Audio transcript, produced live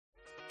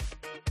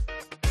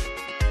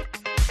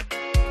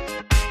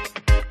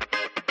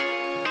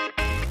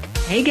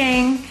Hey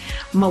gang,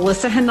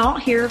 Melissa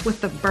Hinault here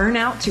with the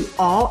Burnout to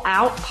All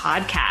Out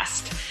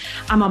podcast.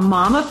 I'm a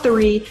mom of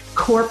three,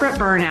 corporate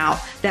burnout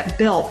that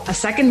built a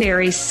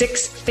secondary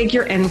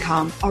 6-figure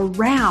income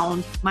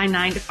around my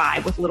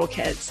 9-to-5 with little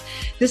kids.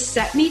 This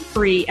set me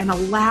free and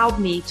allowed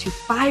me to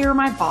fire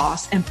my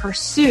boss and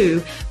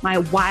pursue my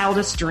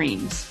wildest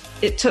dreams.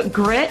 It took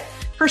grit,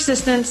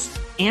 persistence,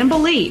 and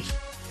belief.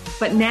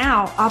 But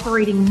now,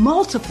 operating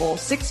multiple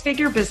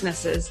 6-figure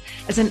businesses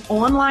as an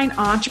online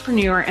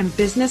entrepreneur and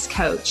business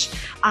coach,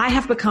 I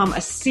have become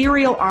a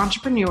serial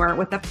entrepreneur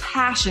with a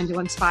passion to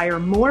inspire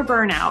more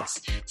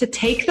burnouts to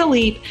take the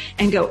leap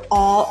and go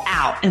all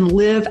out and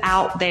live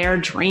out their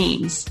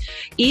dreams.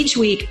 Each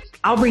week,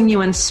 I'll bring you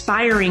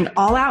inspiring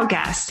all-out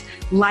guests,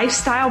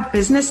 lifestyle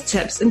business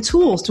tips, and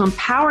tools to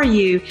empower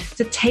you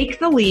to take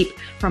the leap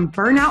from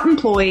burnout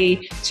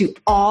employee to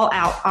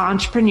all-out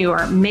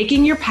entrepreneur,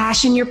 making your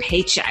passion your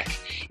paycheck.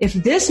 If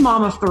this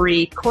mom of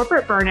three,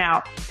 corporate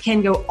burnout,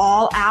 can go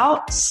all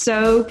out,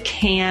 so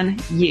can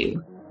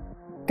you.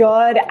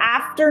 Good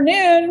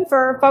afternoon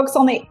for folks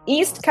on the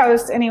East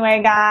Coast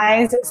anyway,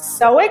 guys.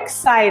 So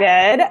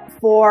excited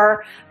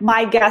for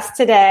my guest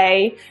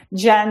today,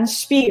 Jen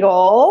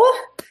Spiegel.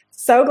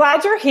 So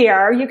glad you're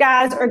here. You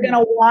guys are going to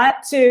want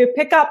to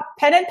pick up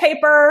pen and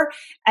paper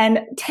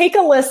and take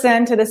a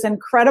listen to this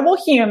incredible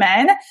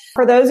human.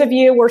 For those of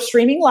you, we're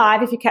streaming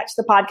live. If you catch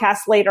the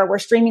podcast later, we're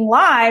streaming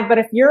live. But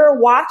if you're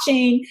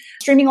watching,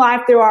 streaming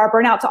live through our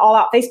Burnout to All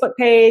Out Facebook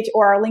page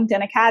or our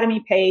LinkedIn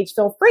Academy page,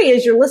 feel free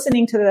as you're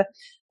listening to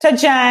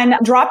Jen,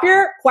 drop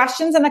your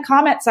questions in the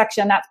comment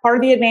section. That's part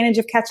of the advantage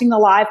of catching the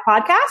live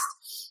podcast,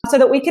 so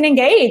that we can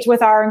engage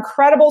with our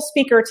incredible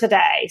speaker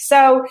today.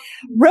 So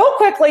real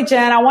quickly,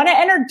 Jen, I want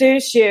to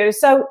introduce you.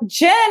 So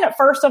Jen,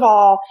 first of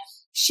all,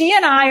 she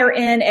and I are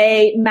in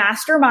a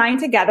mastermind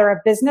together,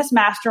 a business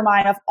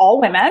mastermind of all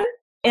women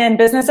in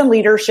business and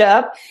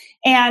leadership.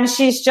 And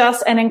she's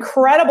just an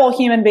incredible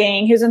human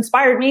being who's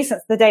inspired me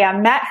since the day I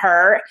met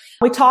her.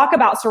 We talk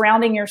about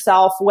surrounding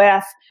yourself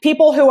with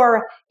people who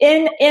are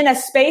in a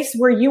space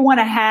where you want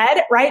to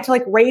head, right? To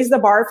like raise the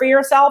bar for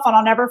yourself. And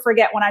I'll never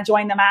forget when I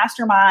joined the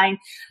mastermind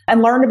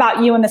and learned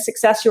about you and the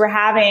success you were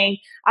having.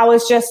 I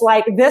was just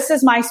like, this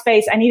is my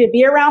space. I need to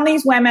be around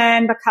these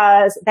women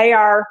because they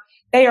are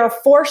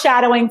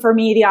foreshadowing for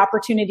me the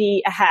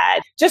opportunity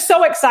ahead. Just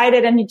so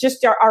excited, and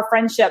just our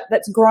friendship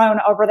that's grown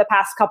over the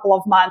past couple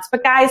of months.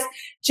 But guys,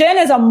 Jen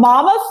is a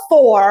mom of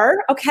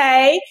 4,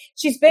 okay?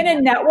 She's been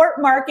in network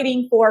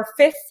marketing for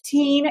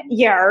 15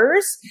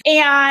 years,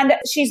 and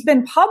she's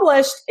been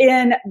published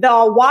in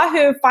the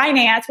Wahoo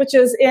Finance, which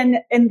is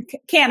in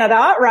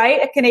Canada,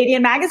 right? A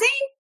Canadian magazine?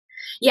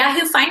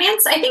 Yahoo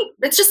Finance. I think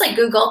it's just like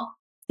Google.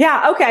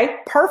 Yeah. Okay.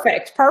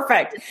 Perfect.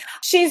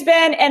 She's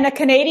been in the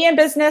Canadian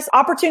Business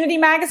Opportunity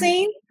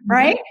magazine,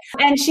 right?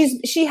 Mm-hmm. And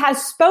she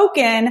has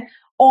spoken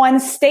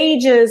on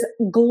stages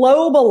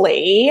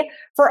globally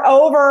for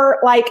over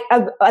like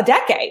a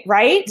decade,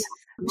 right?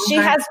 Mm-hmm. She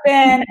has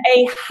been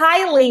a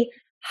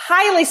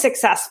highly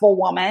successful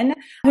woman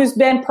who's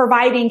been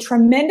providing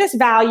tremendous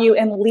value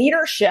in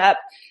leadership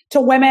to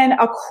women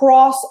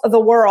across the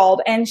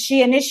world. And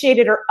she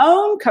initiated her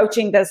own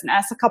coaching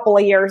business a couple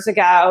of years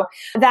ago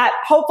that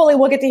hopefully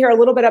we'll get to hear a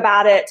little bit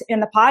about it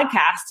in the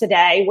podcast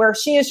today, where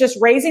she is just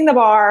raising the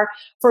bar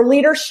for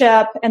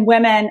leadership and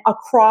women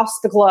across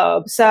the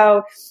globe.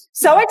 So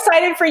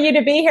excited for you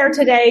to be here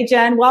today,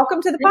 Jen.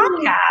 Welcome to the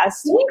podcast.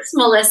 Thanks,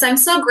 Melissa. I'm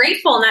so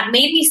grateful. And that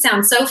made me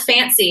sound so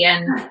fancy.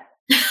 And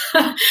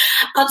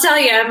I'll tell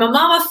you, I'm a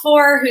mom of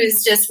 4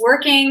 who's just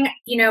working,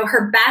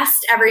 her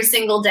best every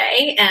single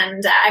day.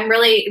 And I'm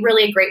really,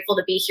 really grateful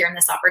to be here in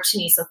this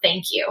opportunity. So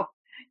thank you.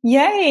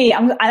 Yay.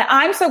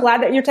 I'm so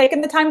glad that you're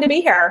taking the time to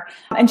be here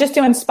and just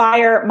to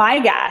inspire my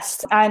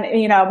guests and,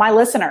 my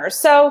listeners.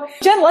 So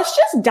Jen, let's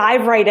just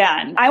dive right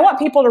in. I want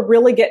people to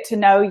really get to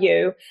know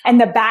you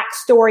and the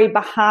backstory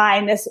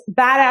behind this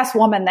badass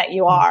woman that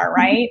you are,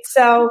 right?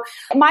 So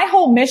my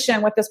whole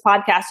mission with this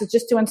podcast is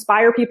just to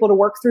inspire people to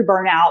work through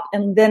burnout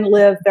and then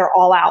live their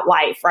all out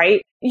life,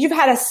 right? You've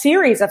had a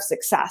series of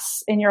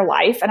success in your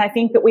life. And I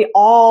think that we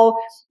all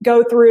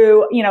go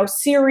through,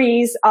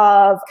 series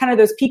of kind of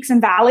those peaks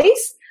and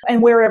valleys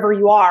and wherever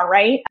you are,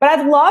 right? But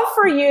I'd love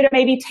for you to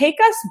maybe take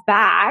us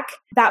back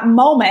that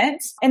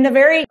moment in the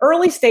very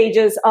early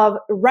stages of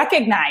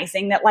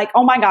recognizing that like,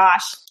 oh my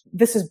gosh,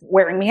 this is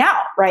wearing me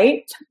out,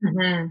 right?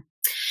 Mm-hmm.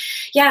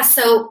 Yeah,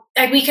 so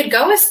we could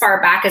go as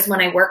far back as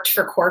when I worked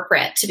for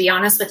corporate, to be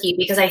honest with you,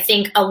 because I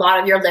think a lot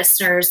of your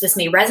listeners, this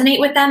may resonate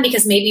with them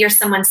because maybe you're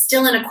someone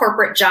still in a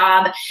corporate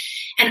job.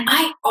 And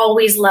I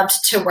always loved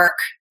to work.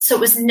 So it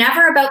was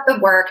never about the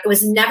work. It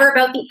was never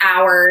about the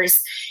hours.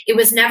 It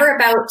was never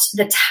about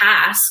the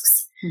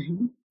tasks.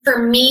 Mm-hmm.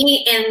 For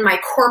me, in my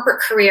corporate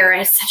career, I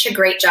had such a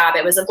great job.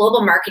 It was a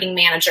global marketing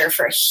manager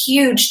for a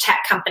huge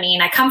tech company.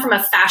 And I come from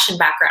a fashion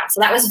background. So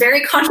that was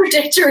very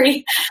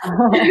contradictory to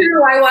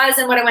who I was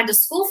and what I went to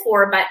school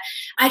for. But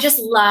I just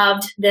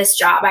loved this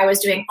job. I was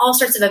doing all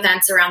sorts of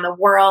events around the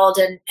world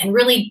and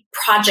really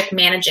project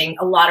managing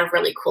a lot of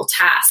really cool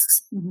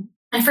tasks. Mm-hmm.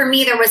 And for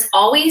me, there was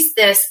always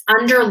this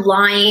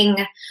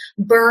underlying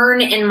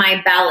burn in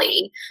my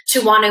belly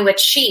to want to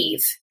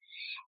achieve.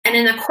 And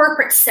in a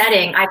corporate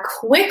setting, I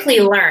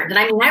quickly learned, and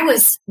I mean, I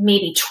was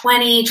maybe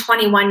 20,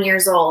 21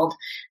 years old,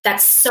 that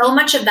so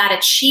much of that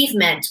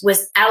achievement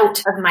was out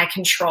of my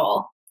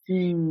control.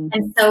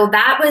 And so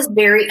that was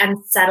very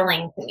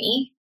unsettling to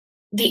me.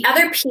 The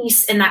other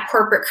piece in that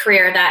corporate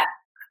career that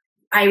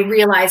I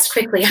realized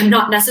quickly I'm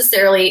not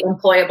necessarily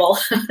employable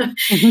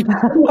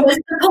was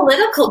the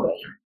political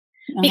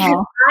game.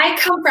 Because I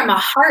come from a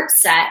heart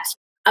set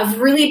of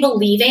really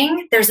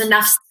believing there's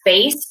enough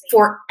space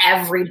for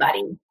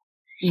everybody.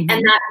 And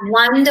that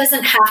one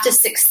doesn't have to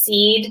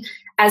succeed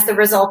as the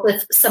result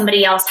of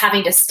somebody else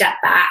having to step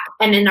back.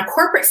 And in a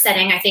corporate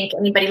setting, I think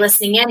anybody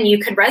listening in, you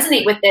could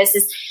resonate with this,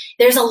 is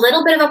there's a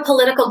little bit of a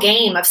political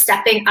game of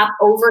stepping up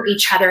over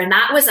each other. And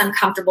that was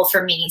uncomfortable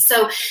for me.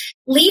 So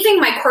leaving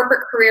my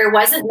corporate career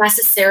wasn't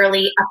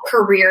necessarily a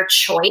career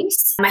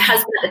choice. My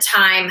husband at the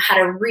time had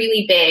a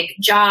really big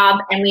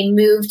job and we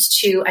moved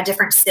to a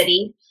different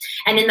city.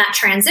 And in that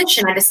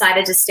transition, I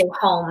decided to stay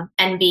home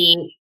and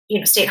be,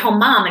 stay-at-home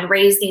mom and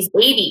raise these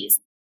babies.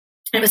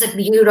 It was a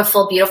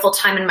beautiful, beautiful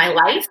time in my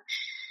life.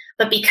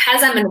 But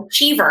because I'm an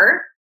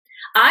achiever,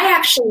 I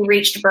actually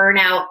reached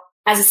burnout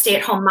as a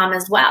stay-at-home mom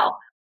as well.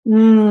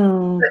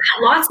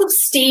 Lots of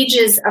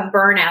stages of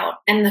burnout.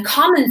 And the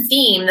common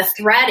theme, the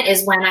thread,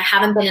 is when I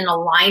haven't been in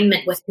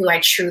alignment with who I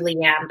truly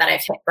am, that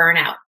I've hit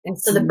burnout. And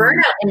so the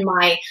burnout in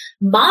my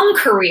mom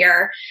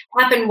career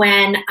happened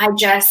when I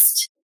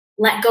just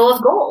let go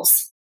of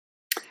goals.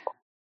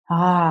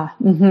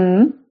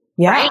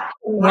 Yeah.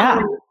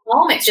 Right?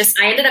 It's just,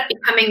 I ended up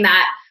becoming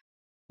that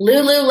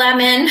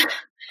Lululemon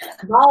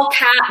ball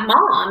cap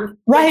mom.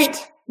 Right.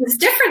 It was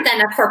different than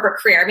a corporate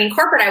career. I mean,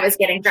 corporate, I was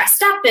getting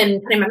dressed up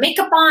and putting my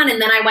makeup on,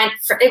 and then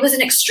it was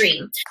an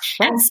extreme.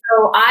 And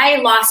so I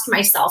lost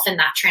myself in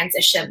that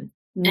transition.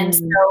 And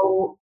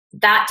so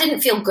that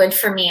didn't feel good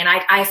for me. And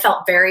I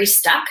felt very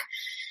stuck.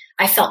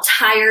 I felt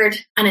tired,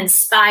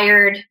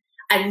 uninspired.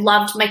 I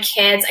loved my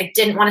kids. I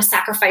didn't want to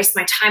sacrifice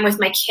my time with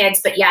my kids,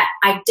 but yet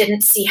I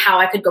didn't see how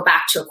I could go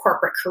back to a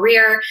corporate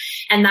career.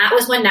 And that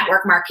was when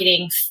network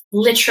marketing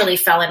literally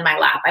fell in my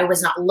lap. I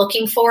was not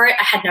looking for it.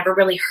 I had never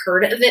really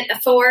heard of it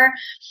before.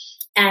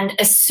 And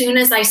as soon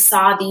as I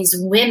saw these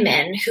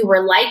women who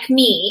were like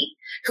me,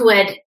 who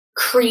had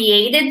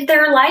created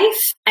their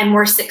life and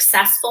were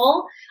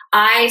successful,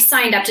 I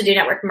signed up to do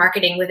network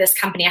marketing with this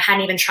company. I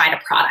hadn't even tried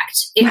a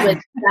product. It was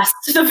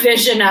just the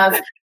vision of,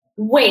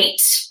 wait,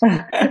 you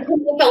can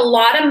make a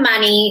lot of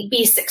money,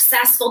 be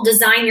successful,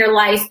 design your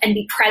life, and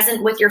be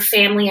present with your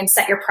family and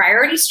set your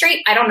priorities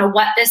straight. I don't know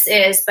what this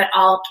is, but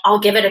I'll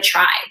give it a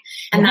try.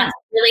 And that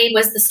really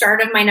was the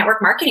start of my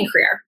network marketing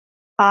career.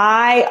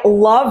 I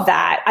love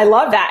that.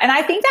 And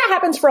I think that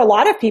happens for a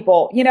lot of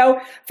people.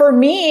 For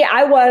me,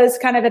 I was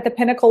kind of at the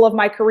pinnacle of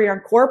my career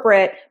in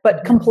corporate,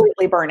 but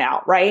completely burnt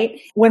out,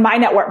 right? When my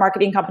network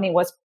marketing company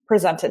was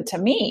presented to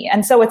me.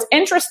 And so it's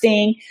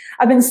interesting.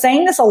 I've been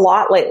saying this a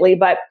lot lately,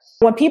 but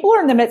when people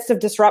are in the midst of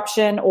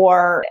disruption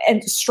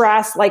and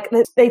stress, like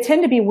they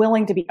tend to be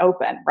willing to be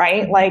open,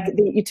 right? Like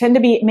you tend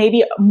to be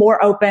maybe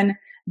more open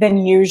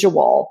than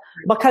usual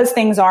because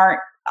things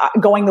aren't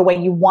going the way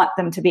you want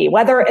them to be,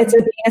 whether it's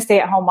being a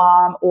stay-at-home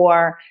mom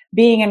or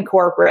being in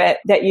corporate,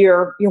 that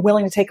you're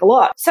willing to take a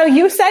look. So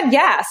you said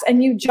yes,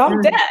 and you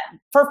jumped in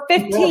for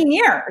 15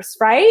 years,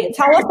 right?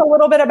 Tell us a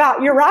little bit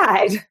about your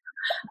ride.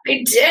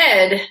 I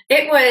did.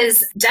 It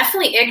was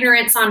definitely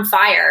ignorance on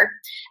fire.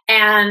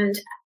 And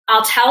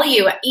I'll tell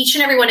you, each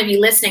and every one of you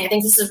listening, I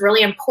think this is a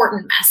really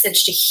important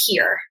message to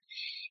hear,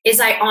 is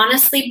I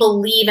honestly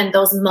believe in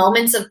those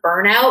moments of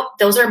burnout.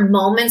 Those are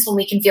moments when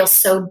we can feel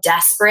so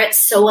desperate,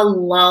 so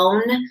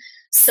alone,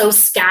 so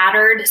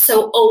scattered,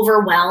 so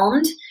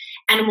overwhelmed.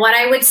 And what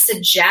I would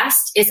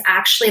suggest is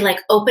actually like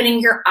opening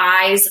your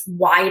eyes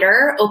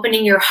wider,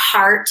 opening your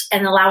heart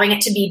and allowing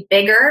it to be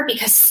bigger,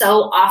 because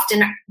so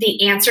often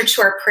the answer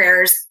to our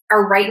prayers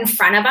are right in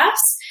front of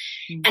us.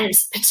 And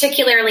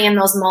particularly in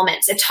those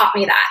moments, it taught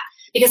me that,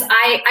 because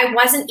I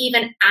wasn't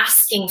even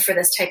asking for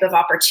this type of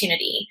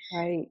opportunity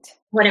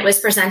when it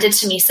was presented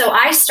to me. So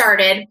I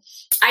started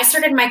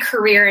my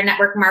career in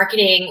network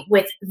marketing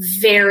with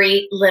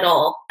very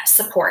little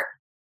support.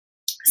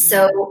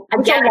 So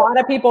again, a lot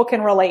of people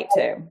can relate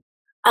to.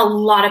 A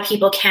lot of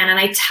people can. And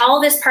I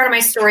tell this part of my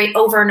story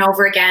over and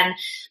over again,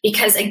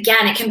 because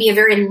again, it can be a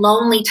very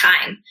lonely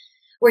time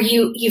where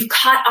you've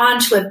caught on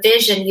to a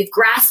vision, you've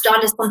grasped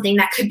onto something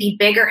that could be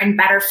bigger and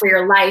better for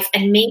your life.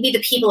 And maybe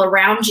the people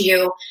around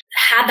you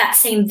have that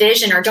same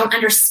vision or don't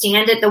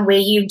understand it the way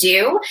you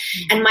do.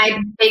 And my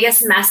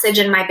biggest message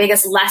and my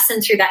biggest lesson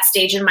through that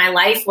stage in my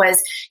life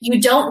was, you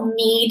don't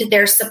need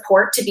their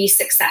support to be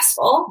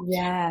successful.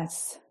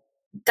 Yes.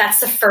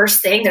 That's the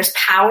first thing. There's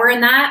power in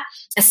that,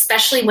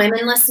 especially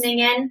women listening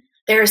in.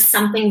 There is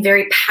something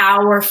very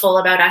powerful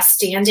about us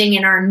standing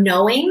in our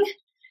knowing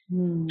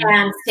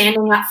and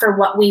standing up for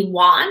what we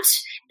want,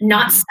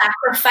 not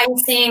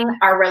sacrificing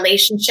our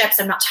relationships.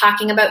 I'm not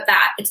talking about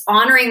that. It's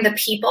honoring the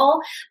people,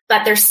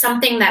 but there's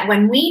something that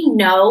when we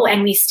know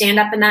and we stand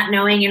up in that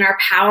knowing in our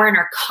power and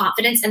our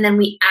confidence, and then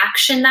we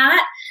action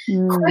that,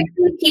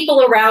 quickly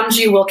people around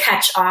you will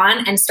catch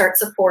on and start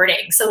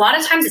supporting. So a lot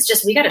of times it's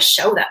just, we got to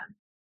show them.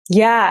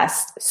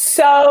 Yes.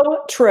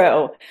 So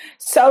true.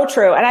 So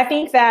true. And I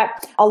think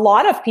that a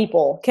lot of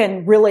people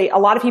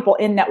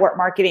in network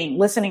marketing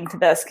listening to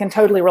this can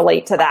totally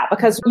relate to that,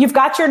 because you've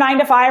got your 9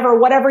 to 5 or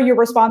whatever your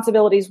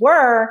responsibilities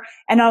were.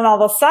 And then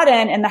all of a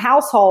sudden in the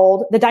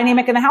household, the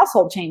dynamic in the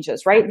household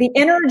changes, right? The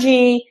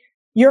energy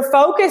you're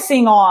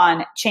focusing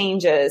on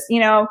changes,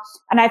 and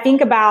I think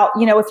about,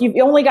 if you've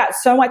only got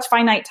so much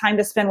finite time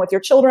to spend with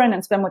your children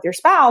and spend with your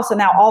spouse, and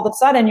now all of a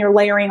sudden you're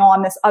layering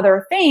on this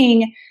other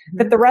thing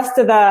that the rest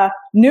of the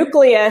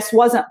nucleus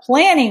wasn't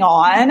planning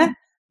on,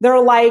 they're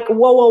like,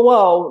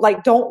 whoa,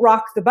 like, don't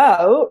rock the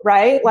boat,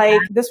 right?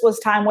 Like, this was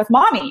time with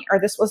mommy, or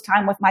this was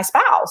time with my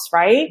spouse,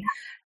 right?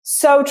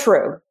 So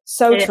true.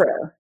 So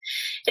true.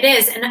 It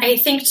is. And I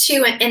think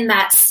too, in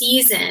that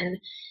season,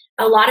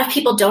 a lot of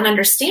people don't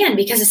understand,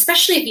 because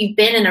especially if you've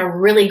been in a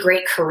really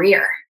great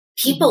career,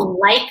 people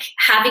like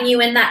having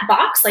you in that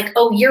box, like,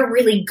 oh, you're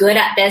really good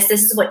at this.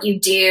 This is what you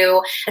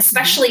do,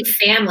 especially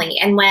family.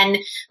 And when,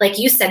 like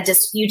you said,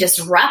 you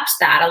disrupt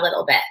that a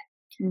little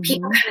bit,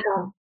 people kind of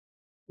go,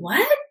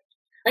 what?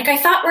 Like, I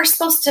thought we're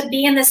supposed to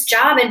be in this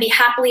job and be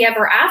happily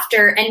ever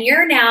after. And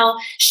you're now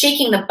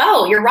shaking the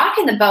boat. You're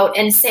rocking the boat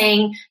and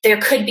saying there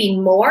could be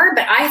more,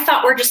 but I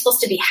thought we're just supposed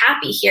to be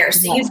happy here.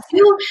 So you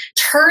do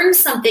turn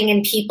something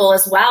in people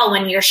as well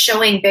when you're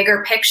showing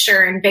bigger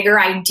picture and bigger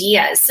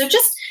ideas. So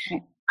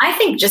I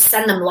think just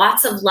send them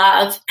lots of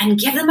love and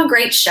give them a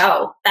great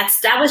show.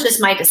 That was just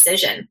my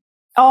decision.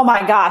 Oh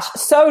my gosh.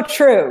 So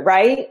true.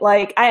 Right.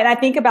 Like, I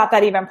think about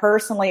that even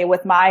personally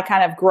with my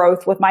kind of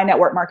growth with my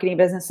network marketing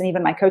business and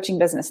even my coaching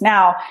business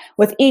now.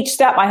 With each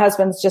step, my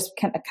husband's just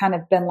kind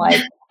of been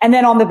like, and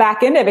then on the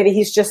back end of it,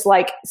 he's just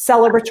like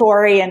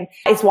celebratory and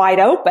it's wide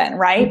open.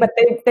 Right. But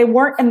they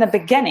weren't in the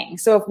beginning.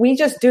 So if we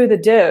just do the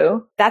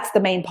do, that's the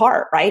main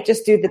part, right?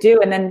 Just do the do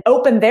and then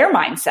open their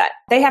mindset.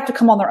 They have to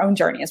come on their own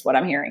journey is what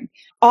I'm hearing.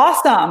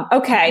 Awesome.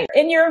 Okay.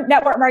 In your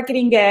network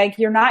marketing gig,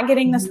 you're not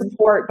getting the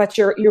support, but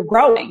you're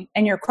growing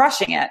and you're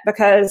crushing it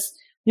because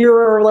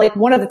you're like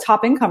one of the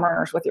top income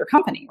earners with your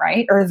company,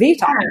 right? Or the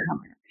top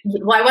income earner.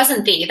 Well, I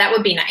wasn't that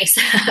would be nice.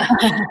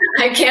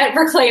 I can't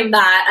proclaim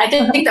that. I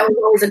didn't think that was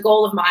always a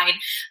goal of mine,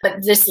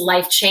 but this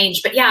life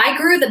changed. But yeah, I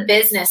grew the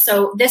business.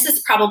 So this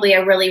is probably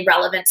a really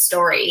relevant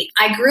story.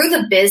 I grew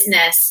the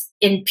business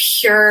in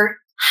pure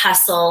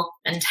hustle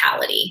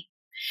mentality.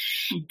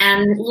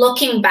 And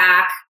looking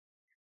back,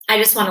 I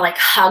just want to like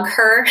hug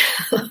her.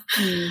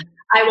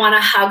 I want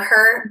to hug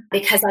her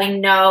because I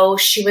know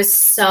she was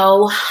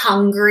so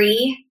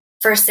hungry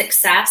for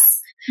success.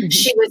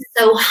 She was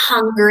so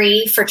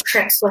hungry for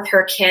trips with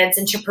her kids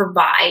and to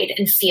provide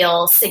and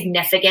feel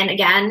significant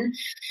again.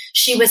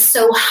 She was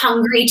so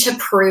hungry to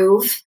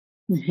prove.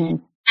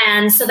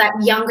 And so that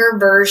younger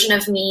version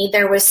of me,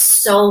 there was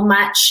so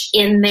much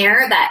in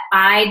there that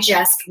I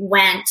just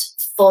went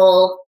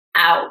full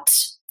out.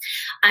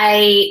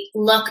 I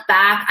look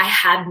back, I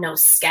had no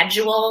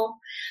schedule.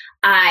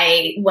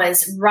 I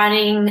was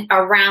running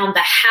around the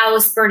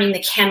house, burning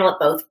the candle at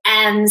both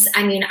ends.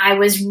 I mean, I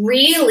was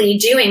really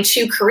doing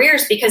 2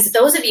 careers because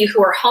those of you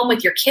who are home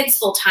with your kids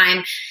full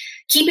time,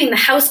 keeping the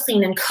house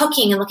clean and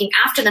cooking and looking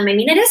after them, I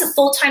mean, it is a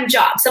full-time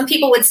job. Some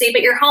people would say,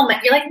 but you're home.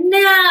 You're like,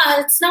 nah,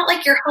 it's not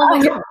like you're home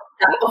with your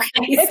okay.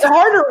 It's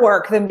harder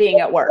work than being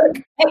at work.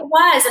 It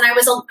was. And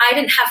I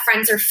didn't have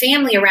friends or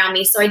family around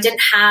me. So I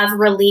didn't have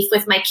relief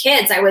with my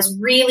kids. I was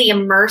really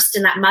immersed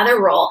in that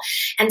mother role.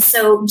 And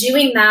so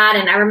doing that,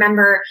 and I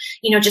remember,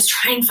 just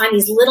trying to find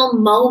these little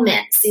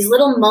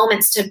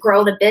moments to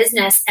grow the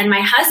business. And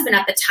my husband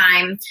at the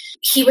time,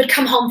 he would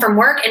come home from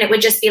work and it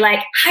would just be like,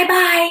 hi,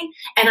 bye.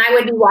 And I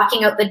would be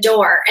walking out the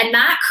door. And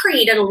that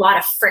created a lot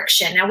of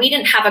friction. Now, we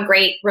didn't have a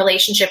great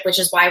relationship, which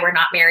is why we're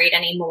not married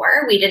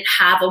anymore. We didn't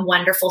have a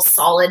wonderful,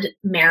 solid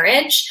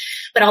marriage.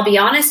 But I'll be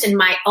honest, in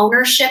my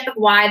ownership of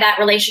why that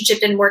relationship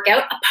didn't work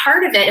out, a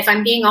part of it, if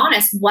I'm being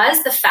honest,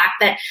 was the fact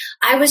that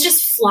I was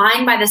just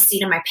flying by the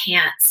seat of my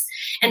pants.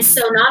 And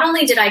so not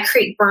only did I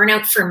create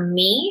burnout for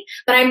me,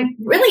 but I'm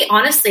really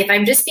honestly, if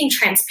I'm just being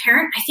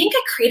transparent, I think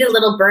I created a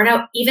little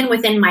burnout even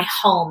within my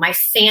home, my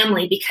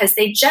family, because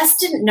they just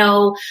didn't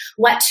know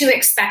what to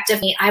expect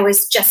of me. I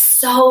was just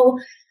so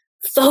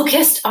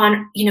focused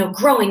on,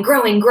 growing.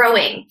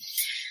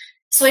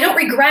 So I don't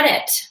regret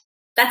it.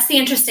 That's the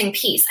interesting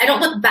piece. I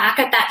don't look back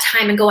at that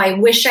time and go, I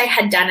wish I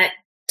had done it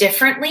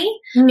differently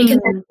because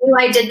I knew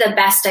I did the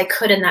best I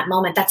could in that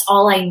moment. That's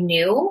all I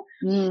knew.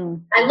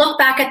 I look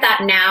back at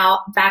that now,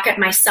 back at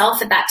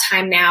myself at that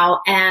time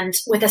now, and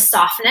with a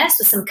softness,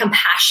 with some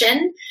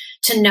compassion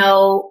to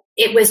know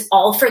it was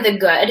all for the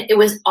good. It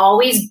was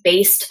always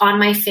based on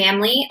my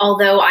family.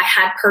 Although I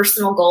had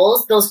personal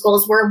goals, those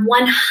goals were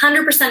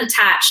 100%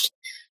 attached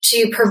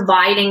to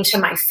providing to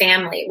my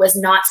family. It was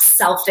not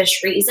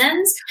selfish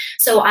reasons.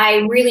 So I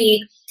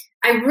really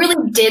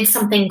did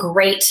something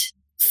great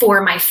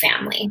for my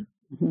family.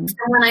 Mm-hmm. And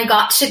when I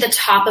got to the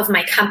top of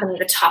my company,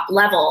 the top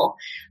level,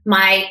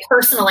 my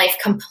personal life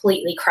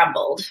completely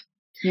crumbled.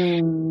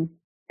 Mm.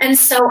 And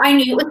so I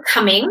knew it was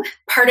coming.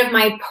 Part of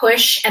my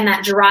push and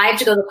that drive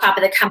to go to the top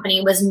of the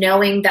company was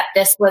knowing that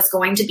this was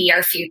going to be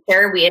our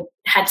future. We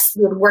had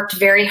worked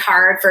very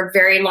hard for a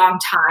very long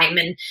time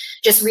and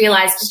just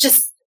realized it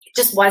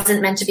just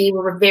wasn't meant to be. We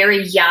were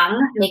very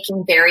young,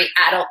 making very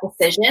adult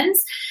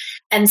decisions.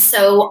 And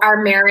so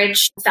our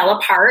marriage fell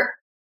apart.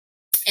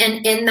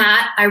 And in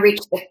that, I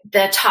reached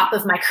the top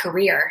of my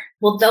career.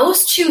 Well,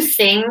 those two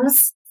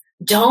things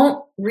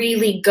don't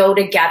really go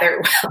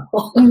together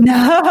well.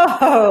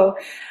 No.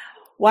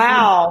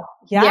 Wow.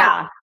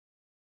 Yeah.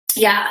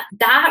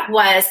 That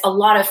was a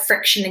lot of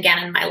friction again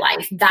in my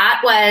life.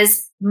 That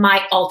was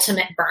my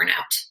ultimate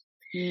burnout.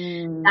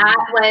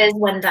 That was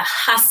when the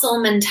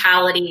hustle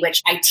mentality,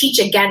 which I teach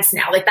against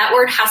now, like that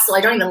word hustle,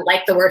 I don't even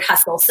like the word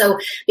hustle. So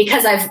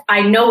because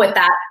I know what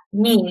that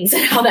means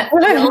and how that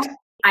feels,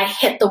 I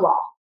hit the wall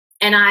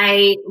and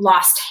I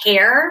lost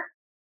hair.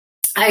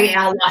 I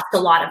lost a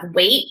lot of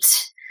weight.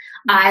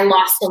 I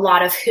lost a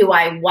lot of who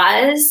I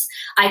was.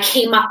 I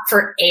came up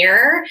for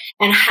air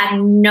and had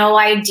no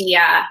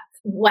idea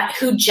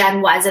who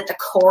Jen was at the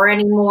core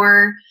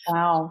anymore.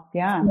 Wow.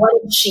 Yeah. What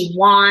did she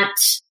want?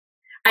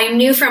 I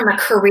knew from a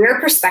career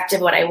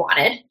perspective what I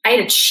wanted. I had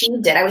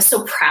achieved it. I was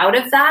so proud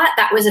of that.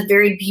 That was a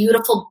very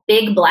beautiful,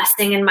 big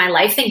blessing in my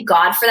life. Thank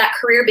God for that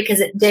career because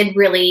it did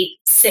really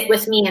sit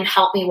with me and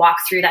help me walk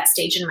through that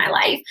stage in my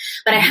life.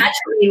 But I had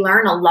to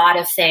relearn a lot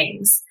of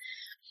things.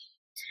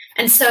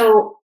 And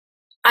so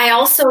I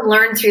also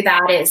learned through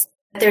that is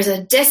there's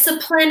a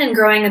discipline in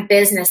growing a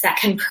business that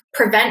can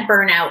prevent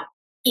burnout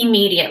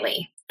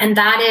immediately. And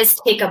that is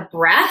take a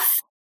breath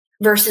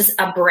versus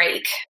a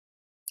break.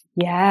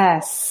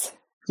 Yes.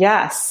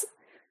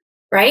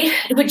 Right?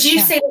 Would you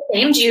say the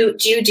same? Do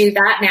you do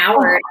that now?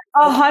 Or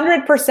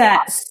 100%.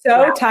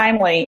 So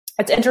timely.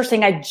 It's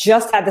interesting. I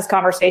just had this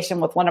conversation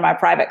with one of my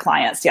private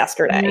clients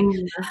yesterday.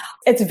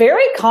 It's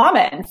very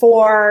common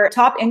for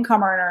top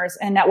income earners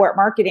in network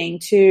marketing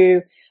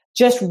to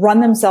just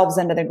run themselves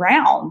into the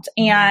ground.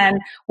 And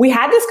we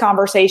had this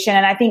conversation,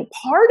 and I think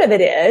part of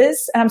it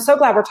is, and I'm so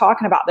glad we're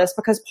talking about this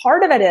because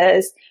part of it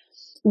is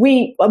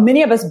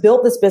many of us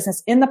built this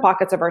business in the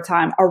pockets of our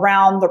time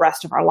around the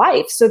rest of our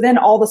life. So then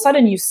all of a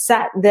sudden you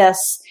set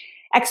this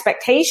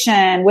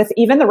expectation with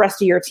even the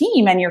rest of your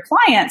team and your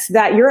clients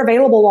that you're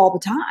available all the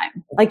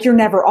time. Like you're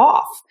never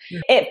off.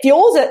 It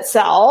fuels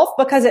itself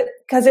because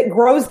it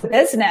grows the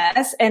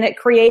business and it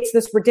creates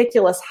this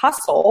ridiculous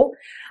hustle,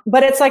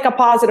 but it's like a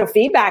positive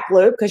feedback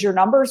loop because your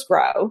numbers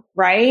grow,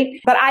 right?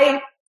 But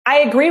I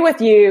agree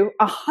with you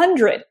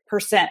 100%.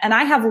 And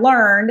I have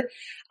learned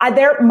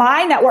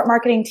my network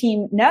marketing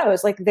team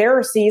knows, like there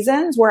are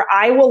seasons where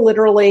I will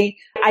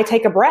I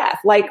take a breath.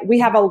 Like we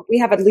have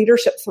a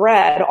leadership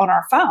thread on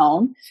our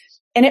phone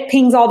and it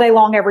pings all day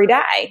long every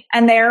day.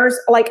 And there's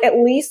like at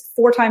least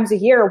 4 times a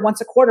year, once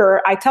a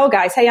quarter, I tell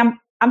guys, hey,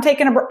 I'm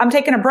taking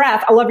a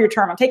breath. I love your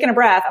term. I'm taking a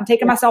breath. I'm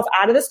taking myself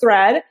out of this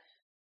thread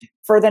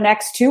for the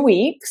next 2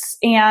 weeks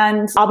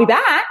and I'll be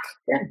back.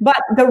 Yeah.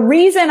 But the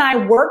reason I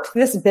worked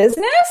this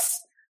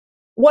business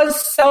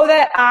was so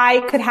that I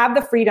could have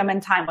the freedom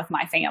and time with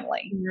my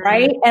family,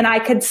 right? And I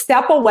could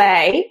step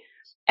away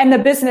and the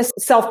business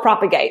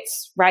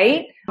self-propagates,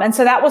 right? And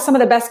so that was some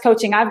of the best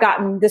coaching I've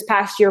gotten this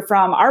past year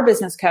from our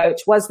business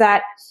coach was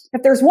that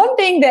if there's one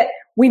thing that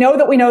we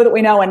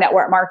know in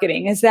network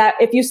marketing is that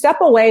if you step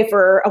away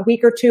for a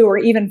week or 2 or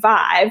even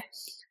 5,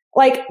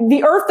 like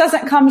the earth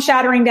doesn't come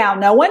shattering down.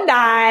 No one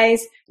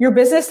dies. Your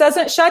business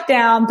doesn't shut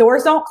down.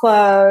 Doors don't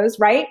close,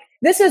 right?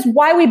 This is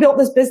why we built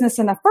this business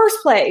in the first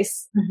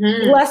place,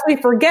 lest we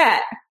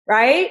forget,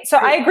 right? So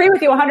I agree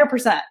with you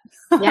 100%.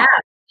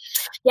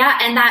 Yeah.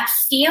 And that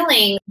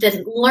feeling,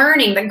 the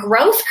learning, the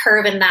growth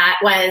curve in that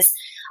was,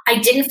 I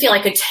didn't feel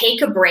I could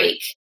take a break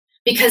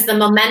because the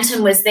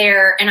momentum was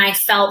there and I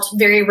felt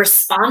very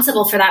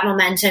responsible for that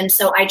momentum.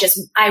 So I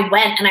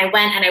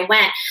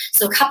went.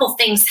 So a couple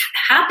things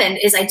happened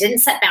is I didn't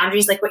set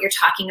boundaries like what you're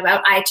talking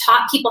about. I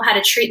taught people how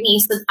to treat me.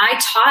 So I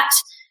taught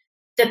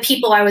the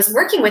people I was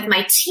working with,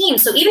 my team.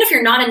 So even if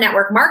you're not in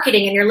network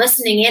marketing and you're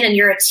listening in and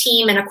you're a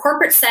team in a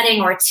corporate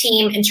setting or a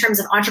team in terms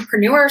of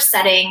entrepreneur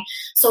setting,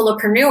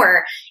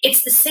 solopreneur,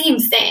 it's the same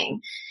thing.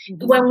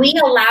 When we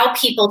allow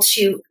people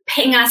to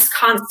ping us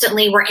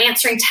constantly, we're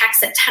answering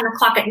texts at 10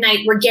 o'clock at night,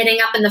 we're getting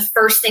up and the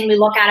first thing we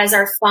look at is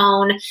our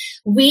phone.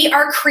 We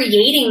are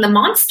creating the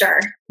monster.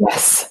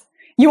 Yes,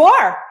 you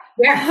are.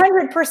 Yeah.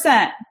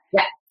 100%.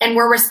 Yeah. And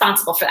we're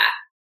responsible for that,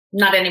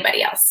 not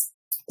anybody else.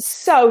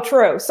 So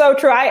true.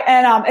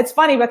 It's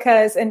funny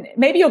because, and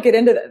maybe you'll get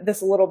into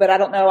this a little bit. I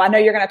don't know. I know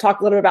you're going to talk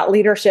a little bit about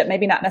leadership,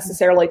 maybe not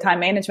necessarily time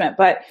management,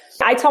 but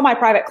I tell my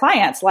private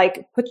clients,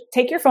 like,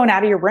 take your phone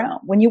out of your room.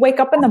 When you wake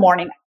up in the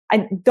morning,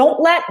 don't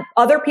let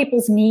other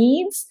people's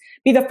needs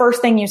be the first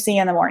thing you see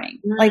in the morning.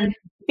 Like,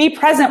 be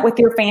present with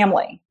your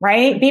family,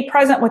 right? Be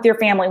present with your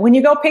family. When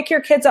you go pick your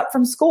kids up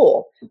from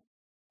school,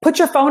 put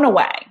your phone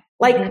away.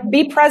 Like,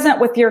 be present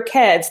with your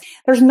kids.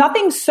 There's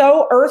nothing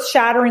so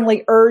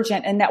earth-shatteringly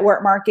urgent in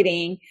network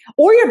marketing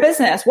or your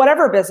business,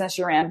 whatever business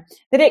you're in,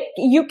 that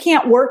you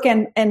can't work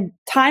in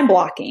time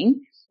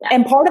blocking. Yeah.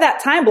 And part of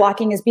that time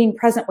blocking is being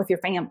present with your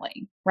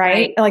family,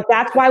 right? Like,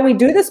 that's why we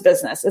do this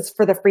business. It's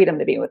for the freedom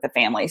to be with the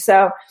family.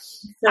 So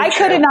I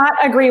could not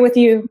agree with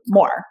you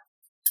more.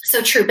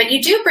 So true. But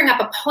you do bring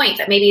up a point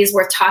that maybe is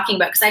worth talking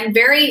about, because I'm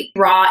very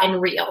raw and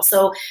real.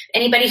 So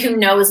anybody who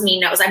knows me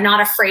knows I'm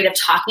not afraid of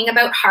talking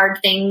about hard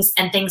things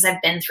and things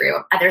I've been through.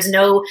 There's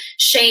no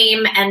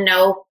shame and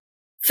no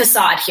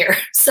facade here.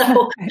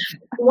 So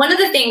one of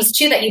the things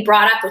too that you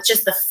brought up with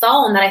just the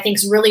phone that I think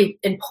is really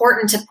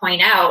important to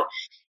point out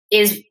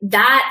is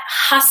that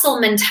hustle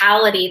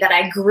mentality that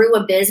I grew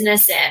a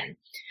business in.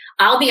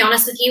 I'll be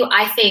honest with you.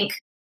 I think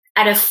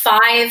out of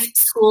 5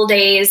 school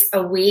days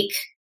a week,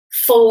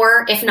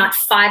 4, if not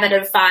 5 out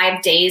of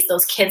 5 days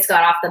those kids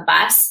got off the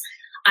bus,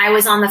 I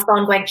was on the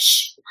phone going,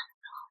 shh,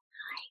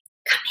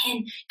 come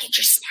in, get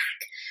your snack.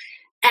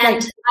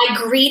 And I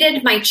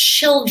greeted my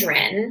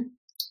children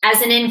as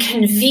an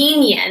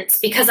inconvenience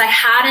because I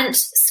hadn't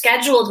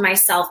scheduled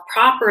myself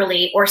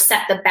properly or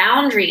set the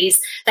boundaries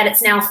that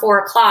it's now 4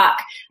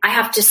 o'clock. I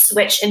have to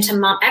switch into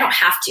mom. I don't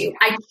have to.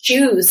 I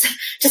choose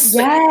to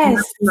switch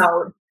into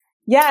mode.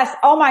 Yes.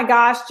 Oh my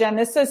gosh, Jen,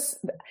 this is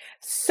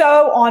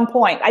so on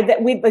point.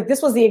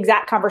 This was the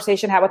exact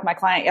conversation I had with my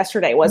client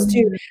yesterday, was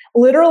to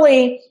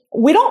literally,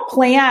 we don't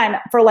plan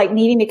for like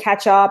needing to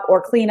catch up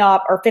or clean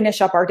up or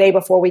finish up our day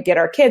before we get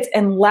our kids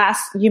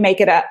unless you make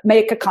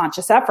a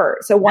conscious effort.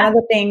 So one of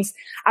the things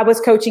I was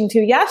coaching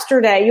to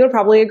yesterday, you would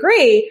probably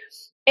agree,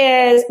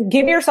 is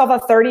give yourself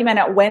a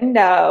 30-minute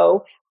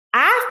window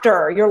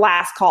after your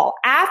last call,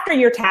 after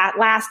your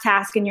last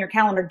task in your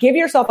calendar. Give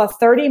yourself a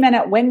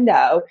 30-minute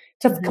window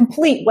to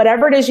complete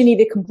whatever it is you need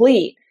to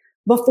complete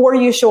before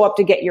you show up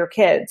to get your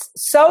kids,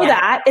 so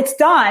that it's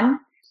done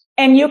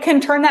and you can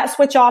turn that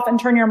switch off and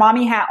turn your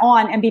mommy hat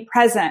on and be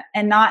present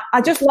and not.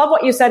 I just love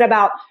what you said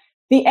about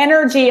the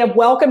energy of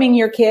welcoming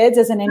your kids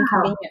as an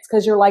inconvenience,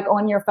 because you're like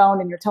on your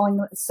phone and you're telling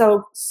them it's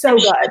so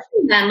good.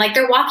 Them, like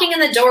they're walking in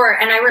the door,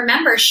 and I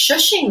remember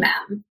shushing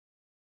them,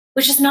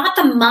 which is not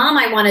the mom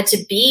I wanted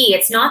to be.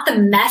 It's not the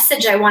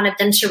message I wanted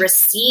them to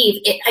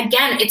receive.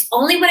 It's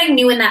only what I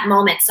knew in that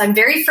moment. So I'm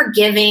very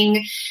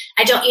forgiving.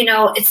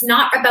 It's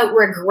not about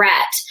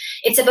regret.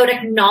 It's about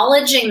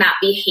acknowledging that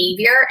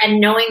behavior and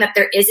knowing that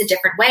there is a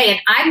different way. And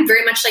I'm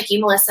very much like you,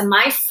 Melissa.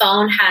 My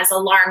phone has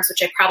alarms,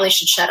 which I probably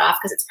should shut off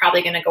because it's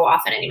probably going to go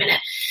off in any minute.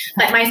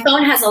 But my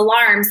phone has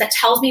alarms that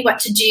tells me what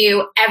to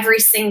do every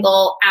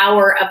single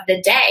hour of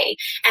the day.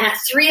 And at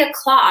 3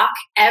 o'clock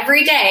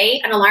every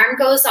day, an alarm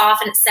goes off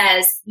and it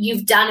says,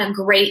 "You've done a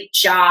great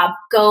job.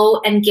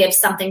 Go and give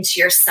something to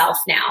yourself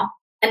now."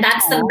 And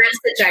that's the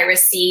message I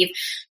receive,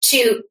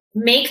 to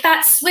make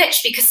that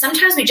switch, because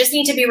sometimes we just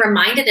need to be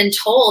reminded and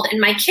told.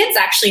 And my kids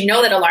actually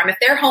know that alarm. If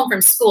they're home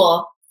from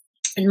school,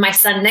 and my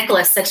son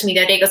Nicholas said to me the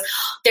other day, he goes,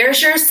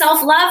 "There's your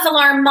self-love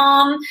alarm,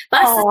 Mom."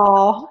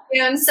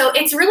 And so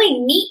it's really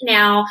neat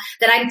now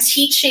that I'm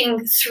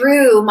teaching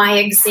through my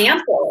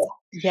example.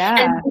 Yeah.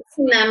 And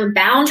teaching them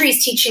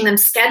boundaries, teaching them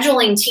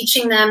scheduling,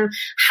 teaching them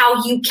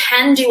how you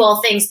can do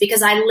all things,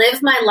 because I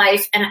live my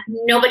life and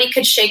nobody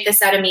could shake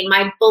this out of me.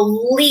 My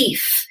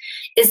belief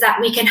is that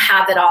we can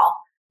have it all.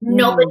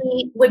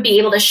 Nobody would be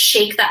able to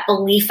shake that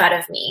belief out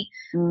of me.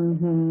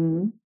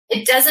 Mm-hmm.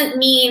 It doesn't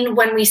mean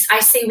when I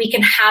say we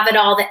can have it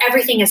all that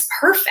everything is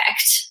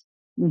perfect.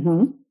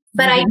 Mm-hmm.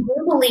 But I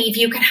do believe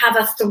you can have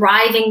a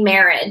thriving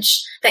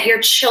marriage, that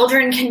your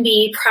children can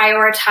be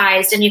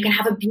prioritized, and you can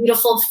have a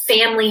beautiful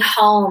family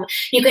home.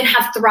 You can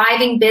have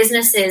thriving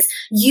businesses.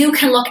 You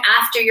can look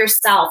after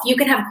yourself. You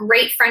can have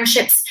great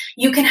friendships.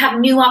 You can have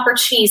new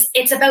opportunities.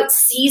 It's about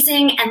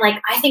seizing, and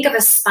I think of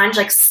a sponge,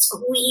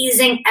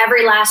 squeezing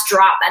every last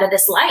drop out of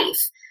this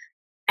life.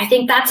 I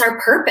think that's our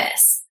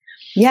purpose.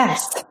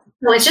 Yes.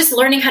 So it's just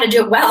learning how to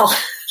do it well.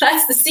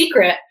 That's the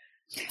secret.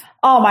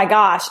 Oh my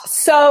gosh.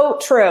 So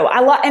true.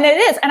 And it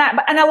is. And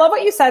I love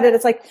what you said,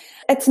 that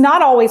it's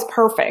not always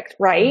perfect,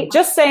 right? Mm-hmm.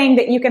 Just saying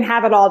that you can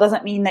have it all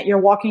doesn't mean that you're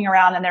walking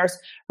around and there's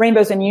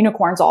rainbows and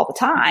unicorns all the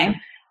time,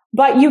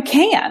 but you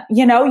can,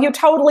 you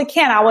totally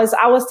can. I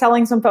was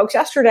telling some folks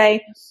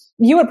yesterday,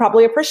 you would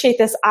probably appreciate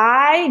this.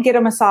 I get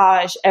a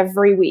massage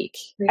every week.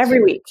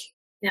 Every week.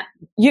 Yeah.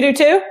 You do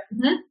too?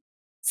 Mm-hmm.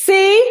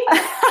 See,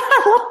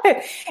 I love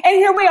it. And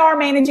here we are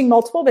managing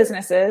multiple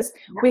businesses.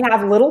 We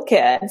have little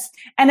kids,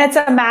 and it's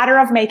a matter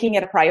of making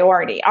it a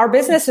priority. Our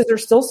businesses are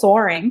still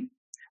soaring,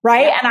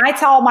 right? Yeah. And I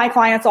tell my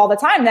clients all the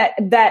time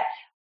that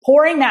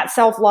pouring that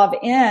self-love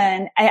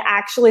in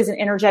actually is an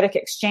energetic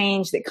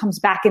exchange that comes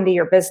back into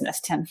your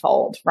business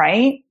tenfold,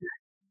 right?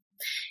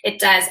 It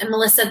does. And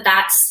Melissa,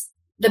 that's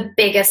the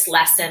biggest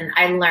lesson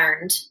I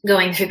learned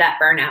going through that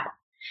burnout.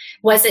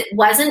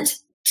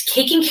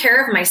 Taking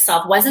care of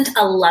myself wasn't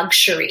a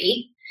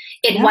luxury.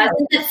 It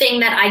wasn't the thing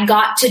that I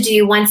got to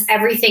do once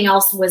everything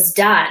else was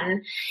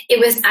done. It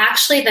was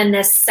actually the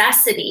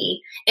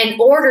necessity in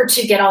order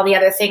to get all the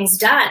other things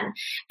done.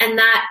 And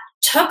that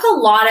took a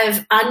lot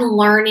of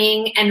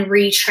unlearning and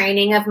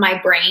retraining of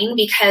my brain,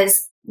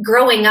 because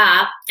growing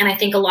up, and I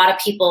think a lot of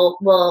people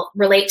will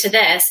relate to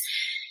this,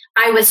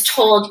 I was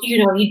told,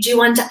 you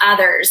do unto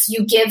others,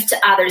 you give to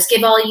others,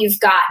 give all you've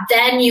got,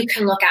 then you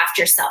can look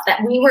after yourself. That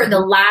we were the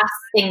last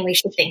thing we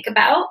should think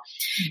about.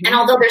 Mm-hmm. And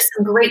although there's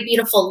some great,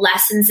 beautiful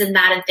lessons in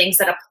that and things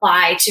that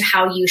apply to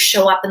how you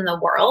show up in the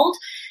world,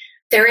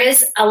 there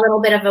is a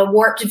little bit of a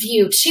warped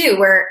view too,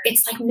 where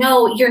it's like,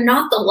 no, you're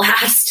not the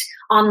last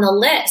on the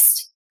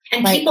list.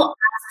 And people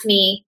ask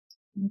me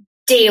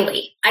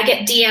daily, I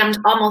get DM'd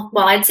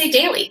I'd say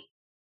daily.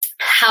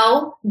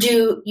 How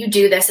do you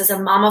do this as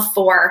a mom of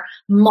 4,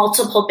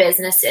 multiple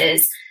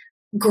businesses,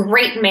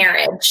 great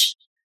marriage?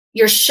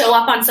 You show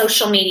up on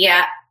social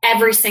media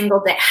every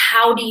single day.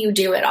 How do you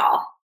do it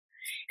all?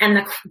 And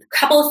the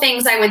couple of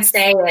things I would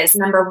say is,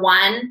 number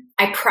 1,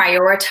 I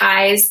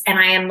prioritize, and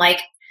I am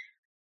like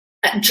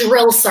a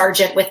drill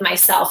sergeant with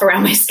myself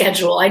around my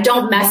schedule. I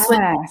don't mess with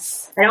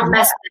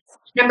it.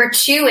 Number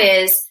 2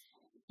 is,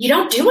 you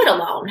don't do it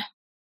alone.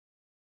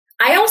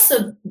 I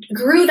also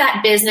grew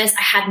that business.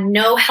 I had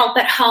no help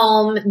at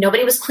home.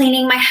 Nobody was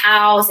cleaning my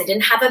house. I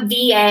didn't have a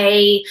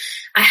VA.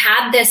 I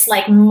had this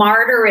like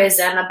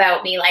martyrism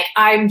about me, like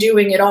I'm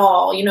doing it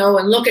all,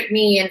 and look at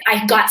me. And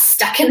I got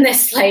stuck in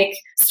this like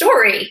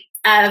story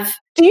of.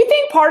 Do you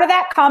think part of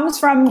that comes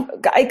from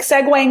like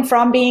segueing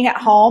from being at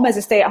home as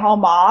a stay-at-home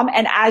mom,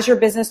 and as your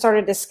business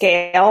started to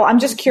scale? I'm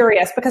just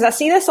curious, because I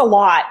see this a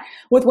lot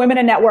with women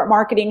in network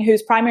marketing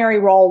whose primary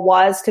role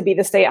was to be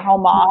the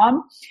stay-at-home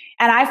mom.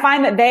 And I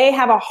find that they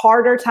have a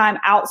harder time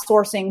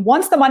outsourcing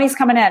once the money's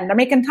coming in. They're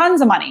making tons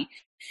of money.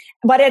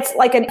 But it's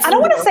like I don't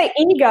want to say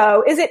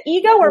ego. Is it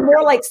ego or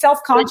more like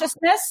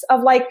self-consciousness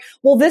of like,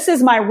 well, this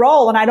is my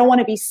role and I don't want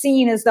to be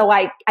seen as though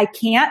I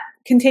can't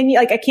continue,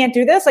 like I can't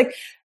do this. Like,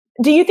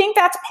 do you think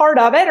that's part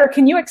of it, or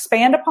can you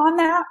expand upon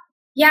that?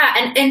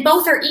 Yeah, and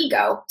both are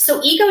ego. So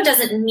ego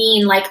doesn't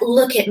mean like,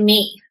 look at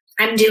me,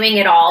 I'm doing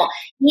it all.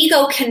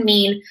 Ego can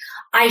mean,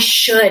 I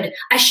should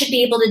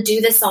be able to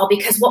do this all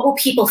because what will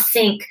people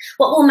think?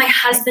 What will my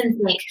husband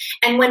think?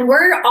 And when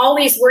we're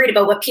always worried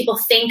about what people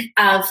think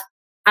of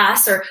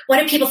us, or what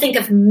do people think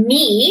of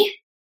me,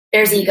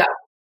 there's ego.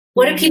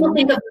 What do people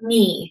think of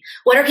me?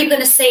 What are people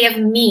going to say of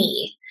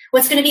me?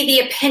 What's going to be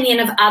the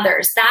opinion of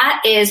others?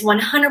 That is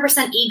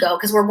 100% ego,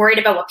 because we're worried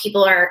about what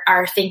people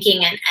are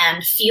thinking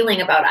and feeling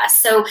about us.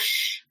 So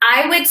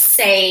I would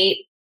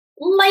say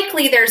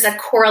likely there's a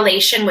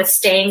correlation with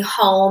staying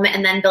home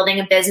and then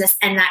building a business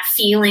and that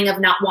feeling of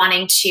not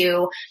wanting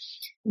to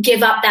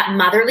give up that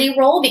motherly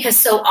role, because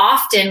so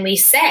often we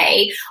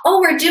say, oh,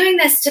 we're doing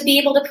this to be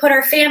able to put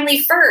our family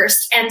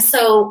first. And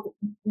so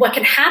what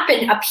can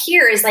happen up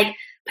here is like,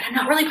 but I'm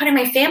not really putting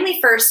my family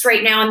first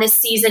right now in this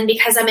season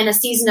because I'm in a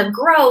season of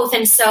growth.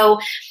 And so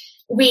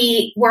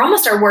we're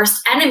almost our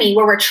worst enemy,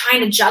 where we're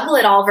trying to juggle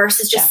it all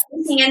versus just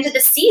sneaking into the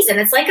season.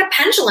 It's like a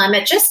pendulum.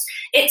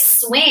 It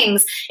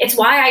swings. It's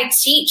why I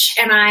teach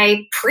and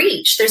I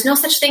preach. There's no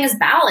such thing as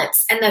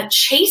balance. And the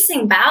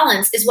chasing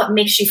balance is what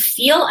makes you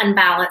feel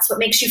unbalanced, what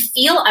makes you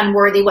feel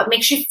unworthy, what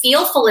makes you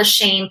feel full of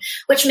shame,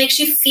 which makes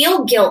you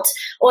feel guilt.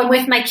 Oh, I'm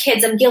with my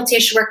kids, I'm guilty, I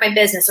should work my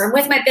business. Or I'm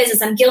with my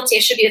business, I'm guilty, I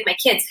should be with my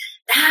kids.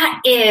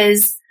 That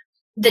is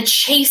the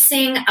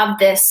chasing of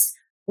this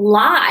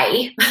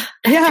lie.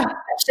 Yeah.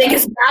 Such thing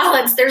as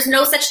balance. There's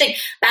no such thing.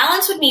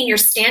 Balance would mean you're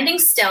standing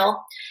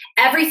still,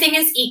 everything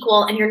is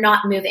equal, and you're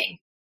not moving.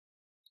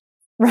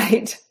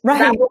 Right. Is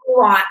that what we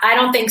want? I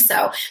don't think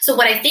so. So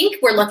what I think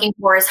we're looking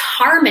for is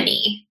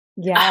harmony.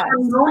 Yes. A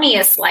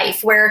harmonious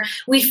life where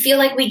we feel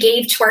like we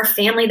gave to our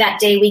family that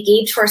day, we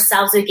gave to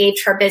ourselves, we gave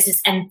to our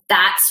business. And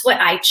that's what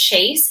I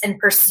chase and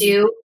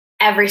pursue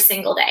every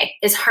single day,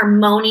 is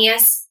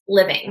harmonious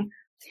living.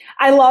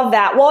 I love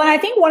that. Well, and I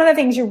think one of the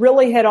things you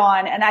really hit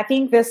on, and I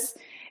think this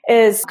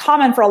is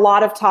common for a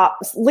lot of top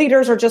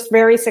leaders or just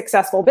very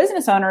successful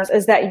business owners,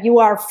 is that you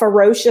are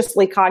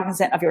ferociously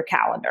cognizant of your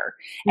calendar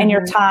and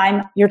your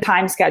time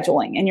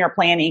scheduling and your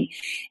planning.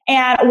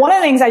 And one of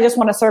the things I just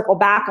want to circle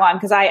back on,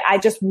 because I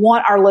just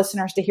want our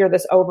listeners to hear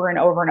this over and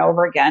over and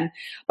over again,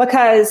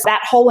 because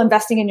that whole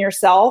investing in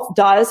yourself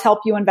does help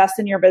you invest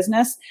in your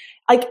business.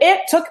 Like,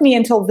 it took me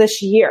until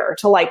this year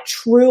to like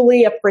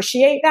truly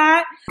appreciate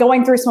that.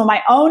 Going through some of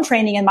my own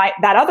training in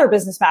that other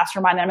business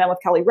mastermind that I'm in with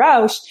Kelly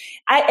Roche,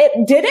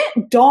 it did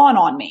not dawn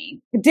on me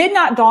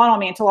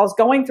until I was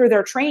going through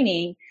their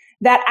training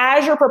that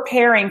as you're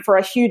preparing for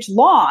a huge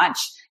launch,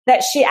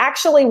 that she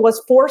actually was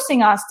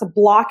forcing us to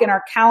block in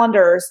our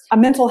calendars a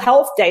mental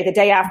health day the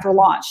day after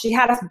launch. She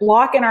had us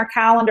block in our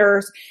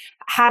calendars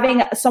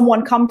having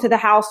someone come to the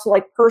house to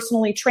like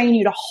personally train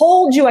you, to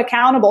hold you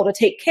accountable, to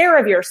take care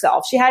of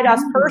yourself. She had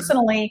us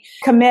personally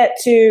commit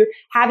to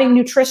having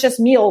nutritious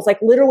meals, like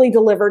literally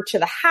delivered to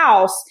the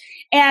house.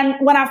 And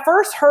when I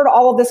first heard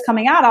all of this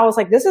coming out, I was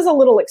like, this is a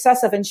little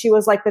excessive. And she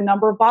was like, the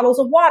number of bottles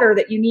of water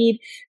that you need,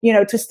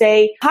 to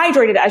stay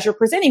hydrated as you're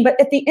presenting. But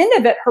at the end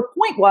of it, her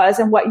point was,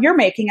 and what you're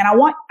making, and I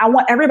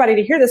want everybody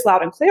to hear this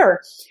loud and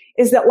clear,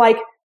 is that like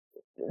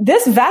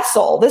this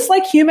vessel, this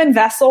like human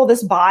vessel,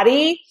 this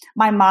body,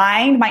 my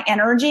mind, my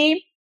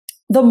energy,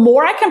 the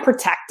more I can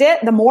protect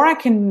it, the more I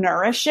can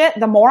nourish it,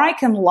 the more I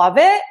can love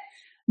it,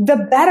 the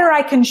better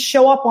I can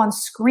show up on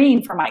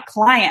screen for my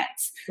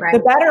clients, right. The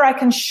better I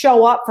can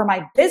show up for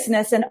my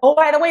business. And oh,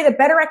 by the way, the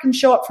better I can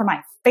show up for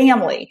my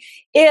family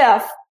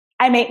if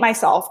I make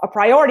myself a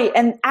priority.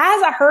 And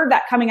as I heard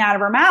that coming out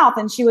of her mouth,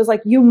 and she was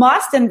like, you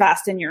must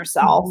invest in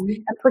yourself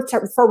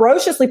and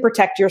ferociously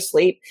protect your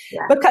sleep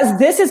because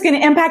this is going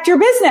to impact your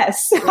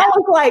business. Yeah. I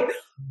was like,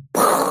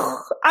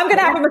 I'm going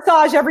to have a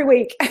massage every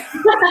week.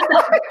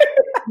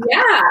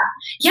 Yeah.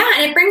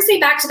 And it brings me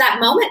back to that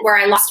moment where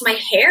I lost my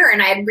hair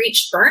and I had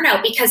reached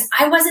burnout because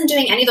I wasn't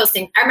doing any of those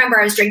things. I remember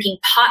I was drinking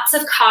pots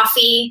of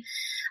coffee.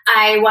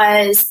 I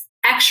was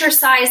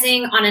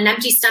exercising on an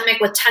empty stomach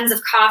with tons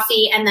of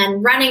coffee and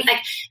then running.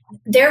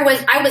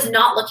 I was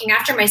not looking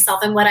after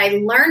myself. And what I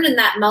learned in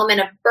that moment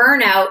of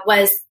burnout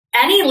was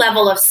any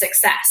level of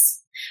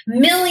success,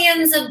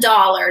 millions of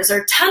dollars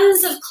or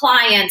tons of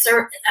clients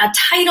or a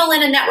title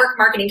in a network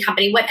marketing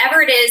company,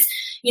 whatever it is,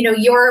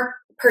 you're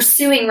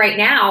pursuing right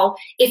now,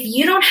 if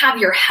you don't have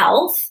your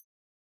health,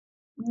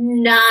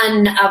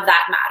 none of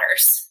that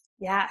matters.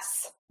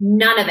 Yes.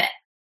 None of it.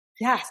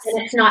 Yes.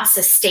 And it's not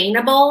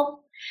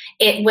sustainable.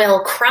 It will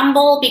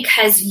crumble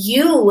because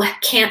you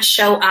can't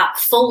show up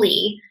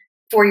fully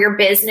for your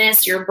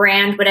business, your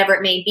brand, whatever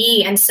it may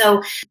be. And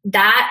so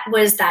that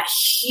was that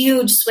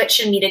huge switch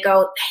in me to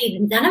go, hey,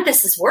 none of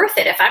this is worth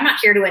it if I'm not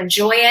here to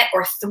enjoy it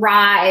or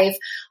thrive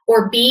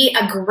or be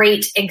a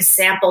great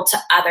example to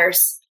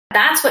others.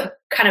 That's what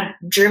kind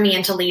of drew me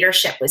into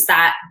leadership, was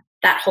that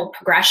whole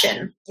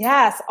progression.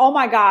 Yes. Oh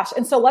my gosh.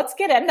 And so let's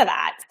get into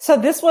that. So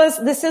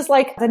this is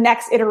like the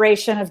next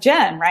iteration of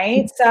Jen,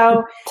 right?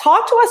 So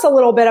talk to us a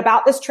little bit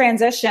about this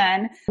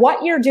transition,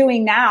 what you're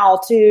doing now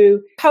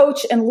to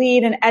coach and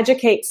lead and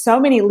educate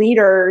so many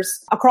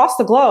leaders across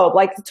the globe.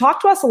 Like,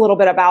 talk to us a little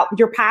bit about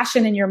your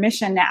passion and your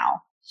mission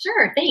now.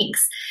 Sure.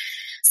 Thanks.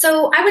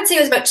 So I would say it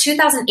was about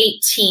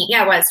 2018.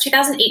 Yeah, it was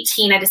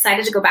 2018. I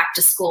decided to go back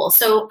to school.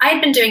 So I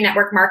had been doing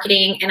network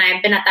marketing and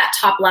I've been at that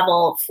top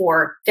level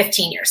for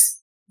 15 years.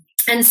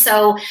 And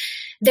so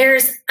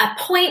there's a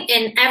point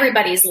in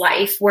everybody's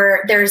life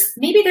where there's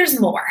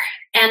more.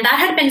 And that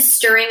had been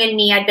stirring in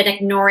me. I'd been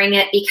ignoring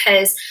it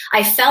because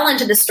I fell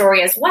into the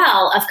story as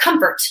well of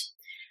comfort.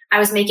 I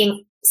was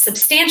making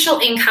substantial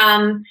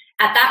income.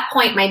 At that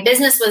point, my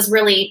business was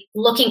really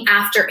looking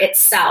after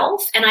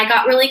itself and I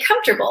got really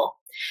comfortable.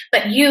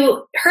 But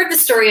you heard the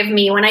story of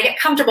me. When I get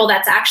comfortable,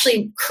 that's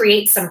actually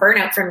creates some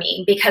burnout for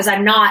me because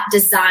I'm not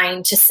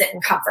designed to sit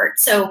in comfort.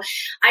 So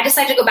I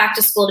decided to go back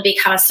to school to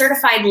become a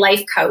certified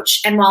life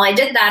coach. And while I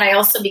did that, I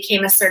also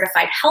became a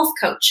certified health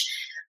coach,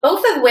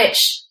 both of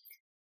which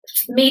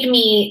made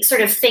me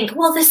sort of think,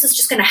 well, this is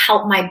just going to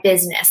help my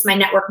business, my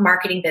network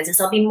marketing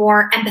business. I'll be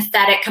more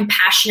empathetic,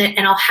 compassionate,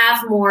 and I'll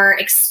have more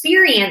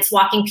experience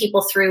walking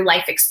people through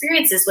life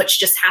experiences, which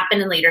just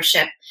happen in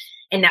leadership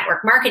in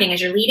network marketing as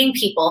you're leading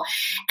people.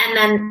 And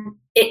then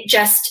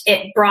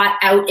it brought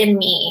out in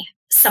me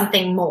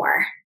something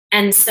more.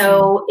 And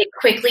so it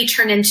quickly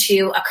turned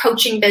into a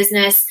coaching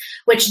business,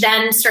 which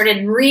then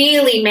started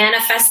really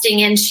manifesting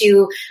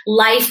into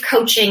life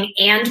coaching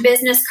and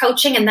business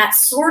coaching. And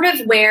that's sort of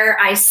where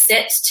I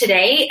sit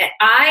today.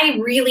 I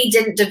really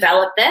didn't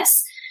develop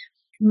this.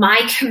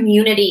 My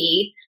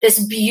community,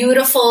 this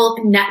beautiful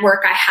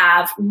network I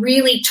have,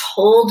 really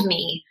told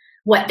me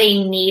what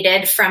they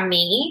needed from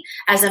me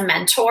as a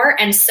mentor.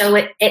 And so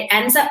it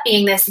ends up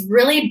being this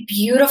really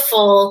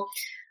beautiful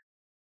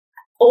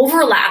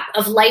overlap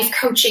of life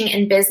coaching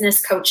and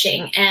business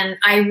coaching. And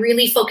I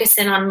really focus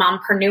in on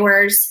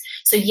mompreneurs.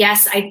 So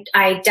yes,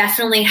 I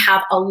definitely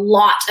have a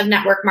lot of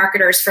network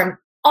marketers from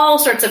all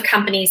sorts of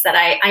companies that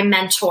I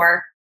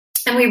mentor.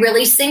 And we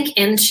really sink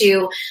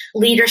into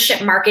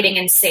leadership, marketing,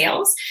 and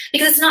sales,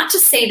 because it's not to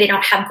say they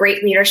don't have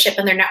great leadership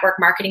in their network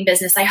marketing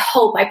business.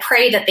 I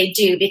pray that they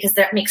do, because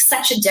that makes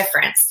such a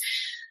difference.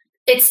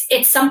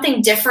 It's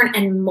something different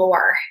and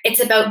more.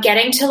 It's about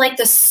getting to like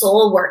the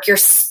soul work, your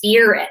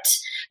spirit,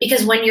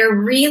 because when you're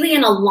really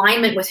in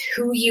alignment with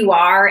who you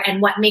are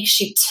and what makes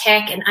you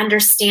tick, and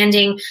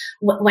understanding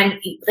when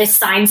the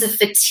signs of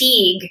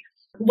fatigue,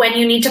 when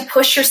you need to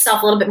push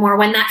yourself a little bit more,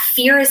 when that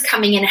fear is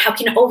coming in, how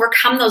can you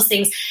overcome those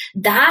things?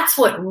 That's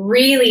what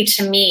really,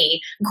 to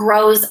me,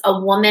 grows a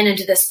woman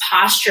into this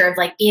posture of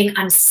like being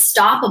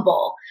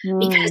unstoppable,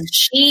 because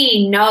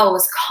she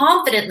knows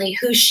confidently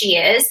who she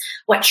is,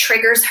 what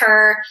triggers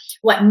her,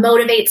 what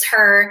motivates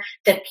her,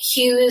 the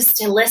cues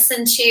to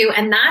listen to.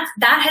 And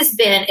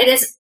it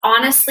is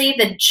honestly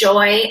the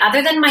joy,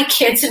 other than my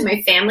kids and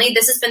my family,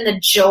 this has been the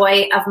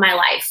joy of my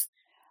life.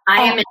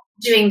 I am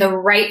doing the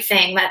right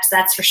thing.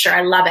 That's for sure.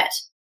 I love it.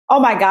 Oh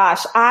my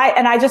gosh.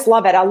 I just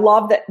love it. I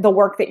love the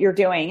work that you're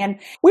doing. And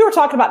we were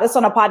talking about this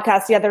on a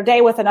podcast the other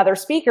day with another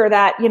speaker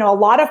that, a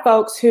lot of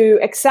folks who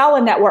excel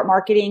in network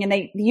marketing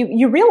and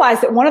you realize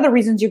that one of the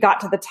reasons you got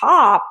to the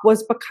top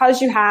was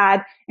because you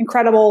had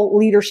incredible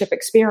leadership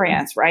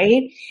experience,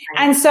 right?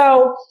 And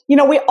so,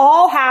 we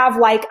all have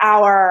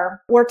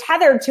we're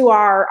tethered to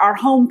our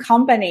home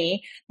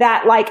company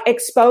that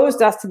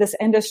exposed us to this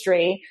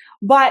industry.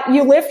 But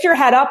you lift your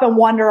head up and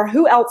wonder,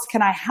 who else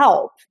can I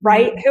help,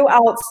 right? Who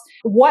else,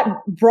 what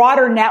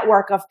broader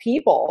network of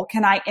people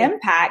can I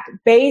impact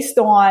based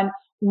on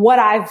what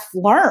I've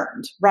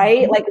learned,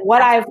 right?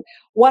 What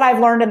I've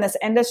learned in this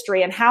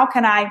industry and how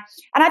can and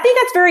I think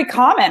that's very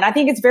common. I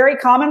think it's very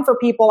common for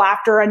people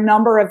after a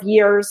number of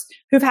years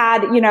who've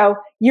had,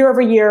 year over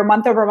year,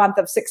 month over month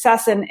of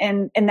success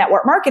in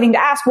network marketing to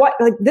ask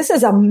this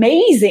is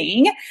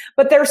amazing,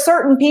 but there's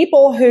certain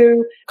people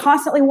who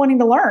constantly wanting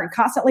to learn,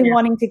 constantly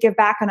wanting to give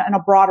back in a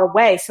broader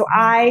way. So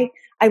I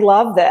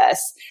love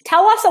this.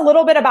 Tell us a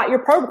little bit about your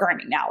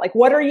programming now.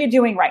 What are you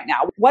doing right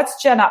now?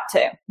 What's Jen up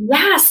to?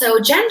 Yeah,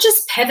 so Jen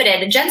just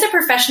pivoted. Jen's a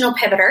professional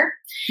pivoter,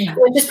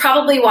 which is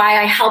probably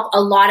why I help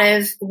a lot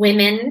of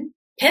women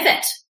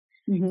pivot.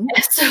 Mm-hmm.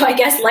 So I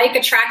guess like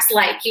attracts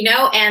like,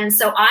 and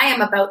so I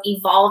am about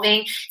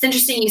evolving. It's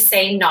interesting you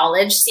say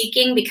knowledge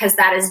seeking because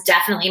that is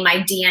definitely my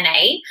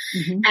DNA.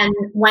 Mm-hmm. And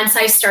once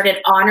I started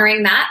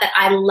honoring that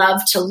I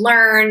love to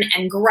learn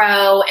and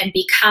grow and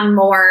become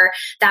more,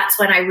 that's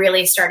when I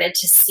really started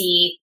to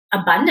see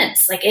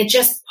abundance. It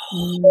just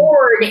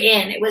poured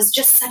in. It was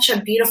just such a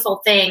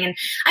beautiful thing. And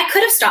I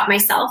could have stopped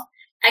myself.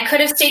 I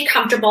could have stayed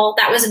comfortable.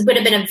 That would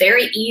have been a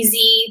very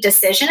easy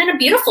decision and a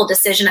beautiful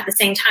decision at the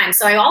same time.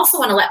 So I also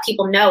want to let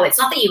people know it's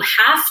not that you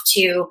have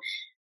to,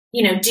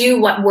 do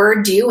what we're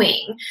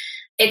doing.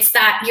 It's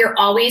that you're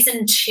always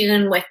in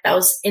tune with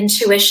those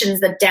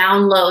intuitions, the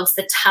downloads,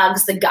 the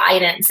tugs, the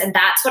guidance. And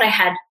that's what I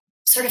had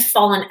sort of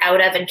fallen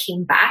out of and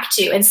came back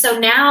to. And so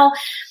now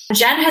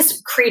Jen has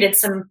created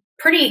some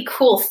pretty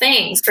cool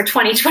things for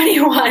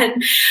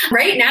 2021.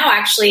 Right now,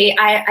 actually,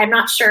 I'm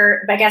not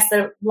sure, but I guess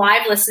the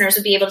live listeners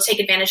would be able to take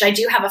advantage. I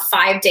do have a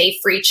 5-day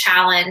free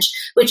challenge,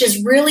 which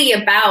is really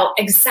about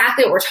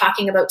exactly what we're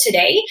talking about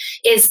today,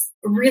 is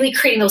really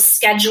creating those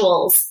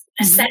schedules,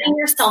 setting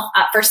yourself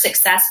up for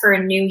success for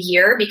a new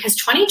year, because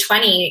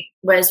 2020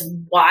 was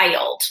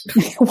wild.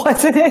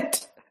 Wasn't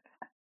it?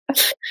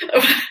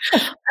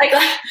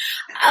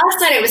 Last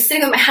night I was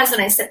sitting with my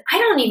husband. I said, I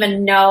don't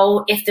even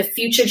know if the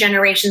future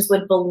generations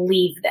would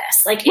believe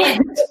this.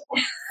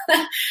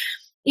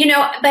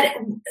 But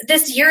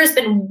this year has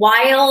been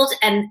wild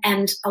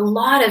and a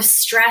lot of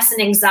stress and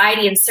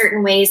anxiety in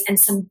certain ways, and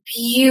some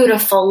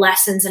beautiful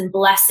lessons and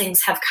blessings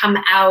have come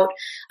out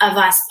of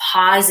us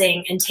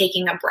pausing and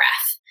taking a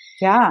breath.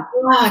 Yeah.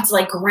 Oh, it's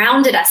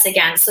grounded us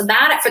again. So for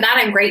that,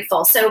 I'm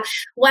grateful. So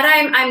what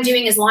I'm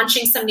doing is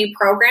launching some new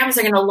programs.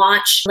 I'm going to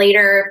launch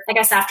later, I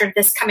guess after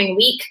this coming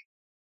week.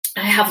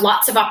 I have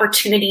lots of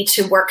opportunity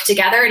to work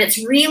together, and it's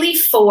really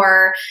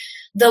for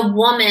the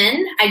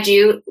woman. I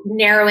do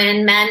narrow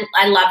in men.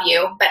 I love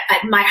you, but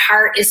my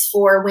heart is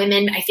for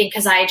women. I think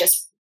because I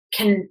just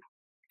can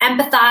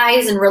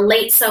empathize and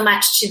relate so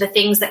much to the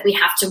things that we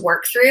have to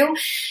work through.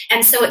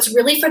 And so it's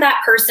really for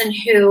that person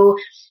who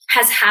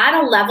has had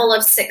a level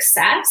of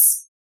success.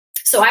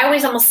 So I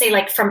always almost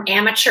say from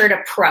amateur to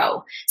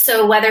pro.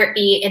 So whether it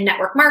be in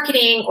network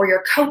marketing or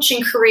your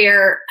coaching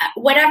career,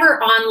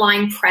 whatever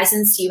online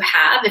presence you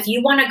have, if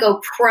you want to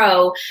go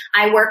pro,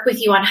 I work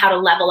with you on how to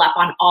level up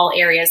on all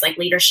areas like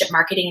leadership,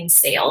 marketing, and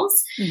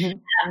sales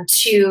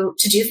to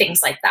do things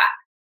like that.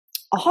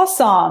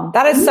 Awesome.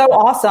 That is so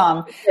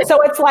awesome. So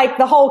it's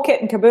the whole kit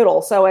and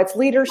caboodle. So it's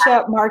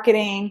leadership,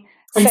 marketing,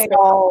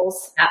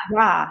 sales.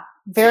 Yeah.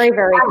 Very,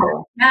 very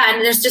cool. Yeah,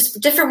 and there's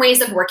just different ways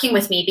of working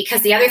with me,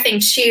 because the other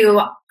thing too,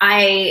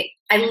 I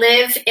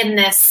live in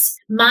this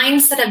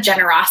mindset of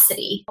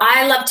generosity.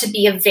 I love to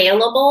be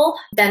available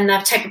than the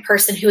type of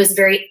person who is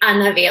very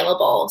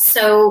unavailable.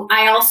 So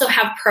I also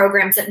have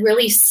programs that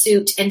really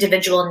suit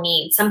individual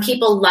needs. Some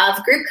people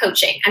love group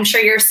coaching. I'm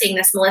sure you're seeing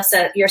this,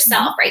 Melissa,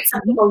 yourself, right?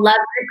 Some people love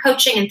group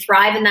coaching and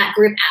thrive in that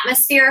group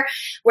atmosphere,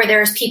 where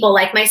there's people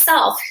like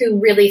myself who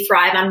really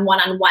thrive on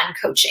one-on-one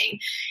coaching.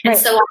 And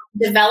so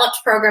I've developed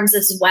programs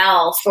as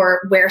well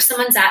for where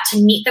someone's at,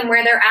 to meet them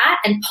where they're at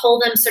and pull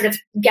them, sort of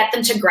get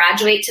them to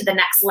graduate to the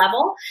next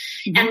level.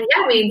 And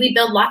we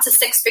build lots of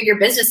 6-figure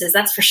businesses,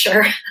 that's for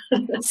sure.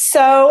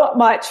 So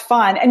much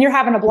fun. And you're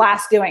having a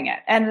blast doing it.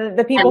 And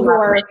the people who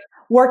are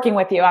working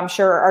with you, I'm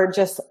sure, are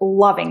just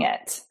loving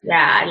it.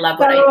 Yeah, I love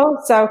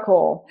it. So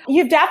cool.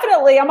 You've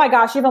definitely, oh my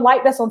gosh, you've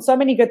enlightened us on so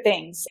many good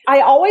things.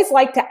 I always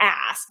like to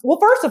ask, well,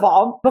 first of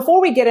all,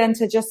 before we get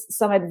into just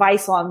some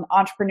advice on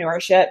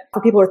entrepreneurship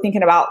for people who are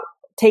thinking about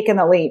taking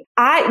the leap,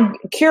 I'm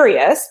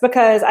curious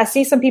because I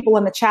see some people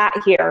in the chat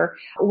here,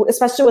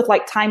 especially with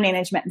time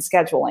management and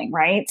scheduling,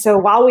 right? So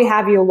while we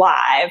have you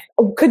live,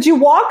 could you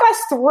walk us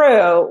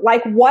through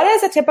what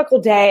is a typical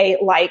day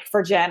like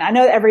for Jen? I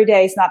know that every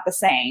day is not the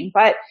same,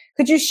 but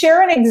could you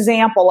share an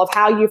example of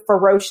how you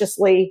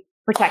ferociously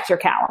protect your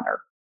calendar?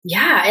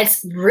 Yeah,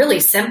 it's really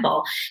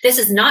simple. This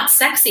is not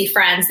sexy,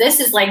 friends. This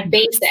is like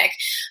basic.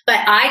 But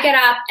I get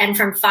up and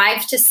from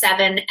 5 to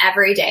 7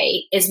 every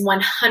day is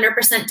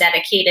 100%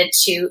 dedicated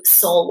to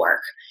soul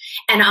work.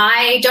 And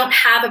I don't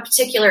have a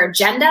particular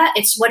agenda.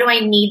 It's what do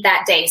I need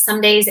that day? Some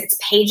days it's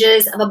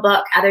pages of a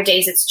book. Other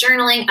days it's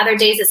journaling. Other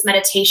days it's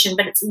meditation.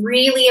 But it's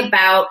really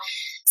about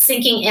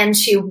sinking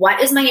into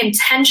what is my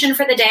intention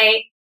for the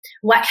day?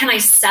 What can I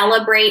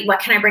celebrate?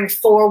 What can I bring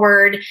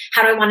forward?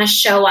 How do I want to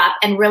show up?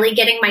 And really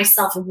getting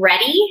myself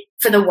ready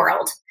for the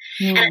world.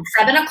 And at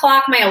 7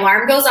 o'clock, my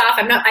alarm goes off.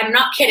 I'm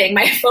not kidding.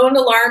 My phone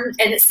alarm,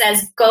 and it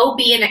says, go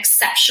be an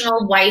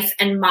exceptional wife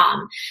and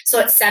mom. So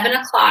at 7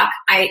 o'clock,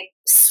 I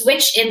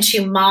switch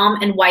into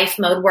mom and wife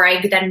mode where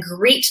I then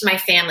greet my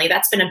family.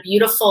 That's been a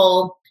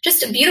beautiful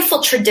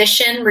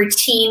tradition,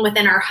 routine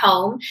within our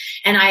home.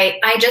 And I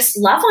just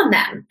love on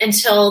them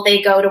until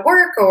they go to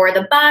work or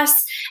the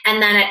bus.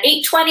 And then at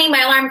 8:20,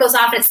 my alarm goes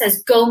off and it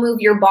says, go move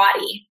your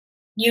body.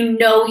 You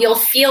know, you'll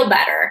feel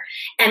better.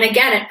 And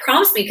again, it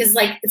prompts me because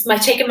like, it's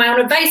taking my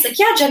own advice. Like,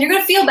 yeah, Jen, you're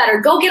going to feel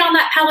better. Go get on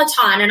that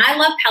Peloton. And I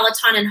love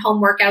Peloton and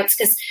home workouts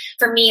because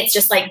for me, it's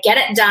just like, get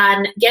it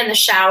done, get in the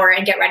shower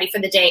and get ready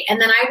for the day. And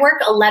then I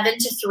work 11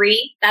 to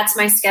 3. That's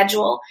my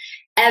schedule.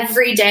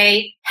 Every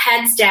day,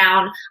 heads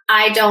down.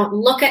 I don't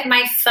look at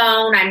my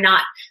phone. I'm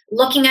not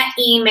looking at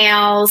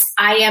emails.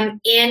 I am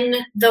in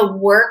the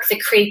work, the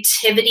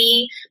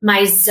creativity,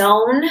 my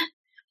zone.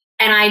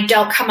 And I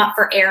don't come up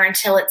for air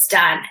until it's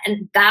done.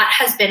 And that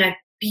has been a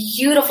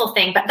beautiful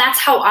thing, but that's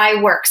how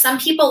I work. Some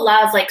people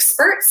love like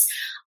spurts.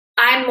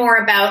 I'm more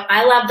about,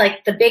 I love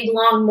like the big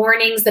long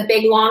mornings, the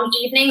big long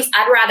evenings.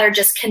 I'd rather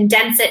just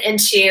condense it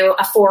into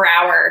a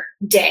 4-hour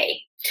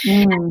day.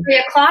 At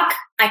 3 o'clock,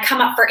 I come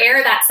up for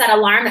air. That's that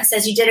alarm that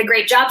says, you did a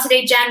great job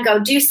today, Jen, go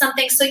do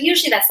something. So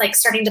usually that's like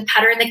starting to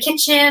putter in the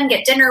kitchen,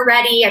 get dinner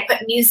ready. I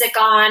put music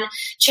on,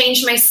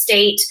 change my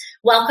state,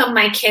 welcome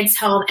my kids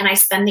home, and I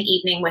spend the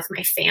evening with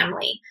my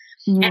family.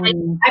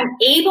 And I'm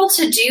able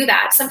to do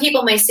that. Some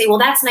people may say, well,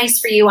 that's nice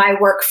for you.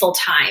 I work full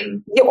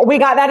time. We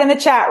got that in the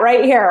chat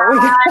right here.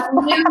 I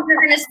knew you were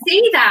going to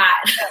say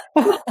that.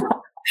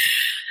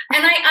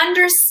 And I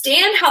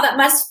understand how that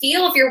must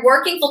feel if you're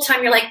working full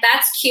time. You're like,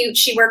 that's cute.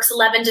 She works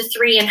 11 to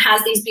 3 and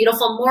has these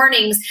beautiful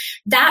mornings.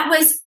 That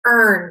was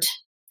earned.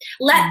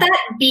 Let that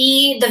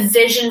be the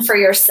vision for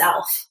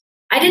yourself.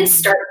 I didn't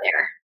start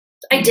there.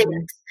 I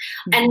didn't.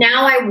 And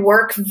now I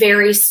work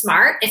very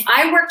smart. If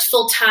I worked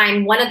full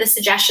time, one of the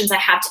suggestions I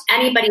have to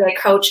anybody I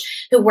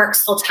coach who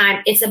works full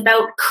time, it's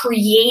about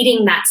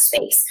creating that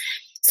space.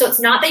 So it's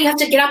not that you have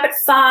to get up at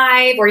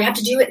 5 or you have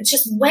to do it. It's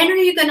just, when are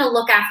you going to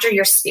look after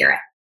your spirit?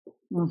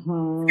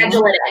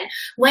 Schedule it in.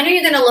 When are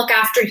you going to look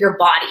after your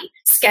body?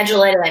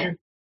 Schedule it in.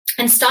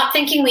 And stop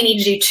thinking we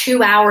need to do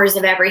 2 hours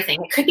of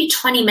everything. It could be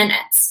 20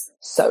 minutes.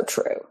 So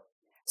true.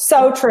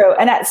 So true.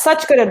 And that's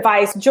such good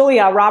advice.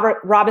 Julia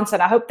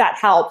Robinson, I hope that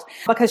helped,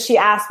 because she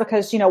asked,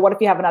 because, what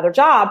if you have another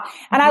job?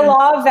 And I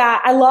love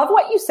that. I love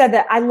what you said,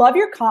 that I love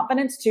your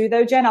confidence too,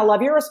 though, Jen. I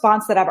love your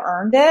response that I've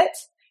earned it.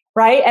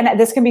 Right. And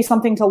this can be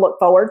something to look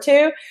forward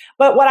to.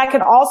 But what I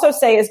can also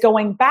say is,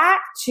 going back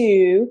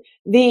to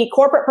the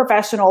corporate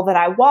professional that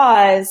I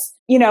was,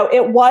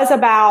 it was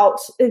about,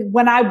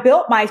 when I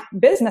built my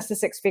business to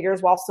 6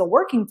 figures while still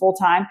working full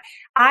time,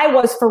 I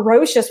was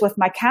ferocious with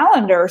my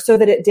calendar so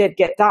that it did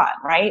get done.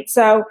 Right.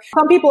 So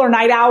some people are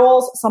night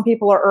owls, some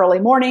people are early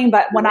morning,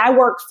 but when I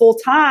worked full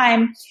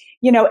time,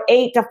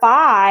 8 to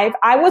 5,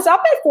 I was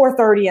up at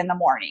 4:30 in the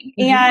morning,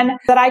 and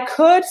that I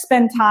could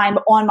spend time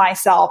on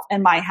myself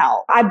and my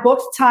health. I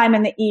booked time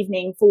in the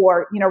evening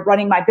for,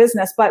 running my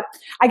business. But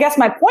I guess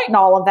my point in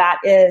all of that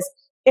is,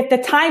 if the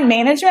time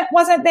management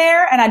wasn't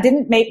there and I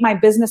didn't make my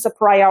business a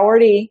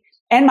priority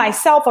and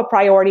myself a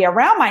priority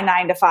around my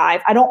 9 to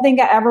 5, I don't think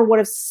I ever would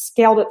have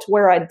scaled it to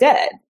where I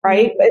did.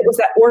 Right. It was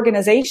that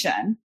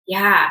organization.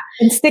 Yeah.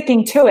 And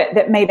sticking to it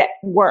that made it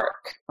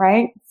work.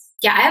 Right.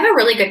 Yeah, I have a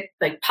really good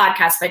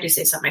podcast, if I do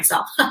say so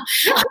myself.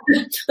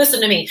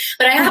 Listen to me.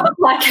 But I have a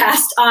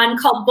podcast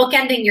called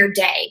Bookending Your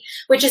Day,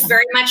 which is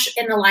very much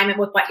in alignment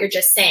with what you're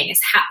just saying.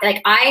 Is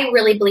I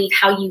really believe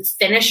how you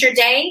finish your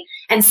day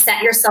and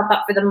set yourself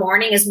up for the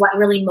morning is what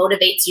really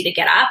motivates you to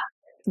get up.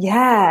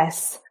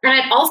 Yes. And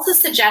I'd also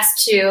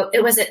suggest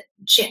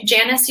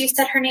Janice, you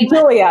said her name?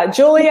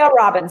 Julia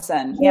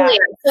Robinson. Julia. Yeah.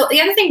 So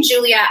the other thing,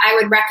 Julia, I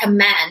would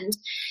recommend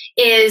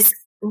is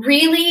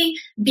really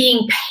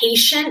being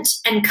patient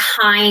and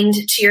kind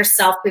to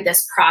yourself through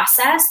this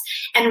process,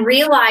 and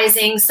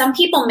realizing some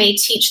people may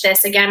teach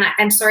this. Again,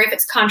 I'm sorry if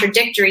it's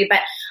contradictory,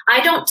 but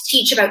I don't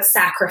teach about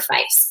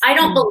sacrifice. I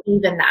don't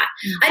believe in that.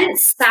 I didn't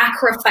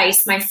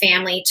sacrifice my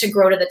family to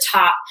grow to the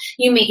top.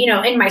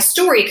 In my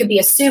story, it could be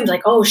assumed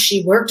like, oh,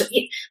 she worked,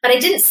 but I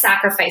didn't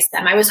sacrifice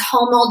them. I was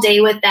home all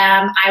day with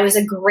them. I was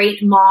a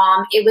great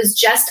mom. It was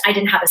just, I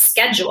didn't have a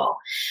schedule.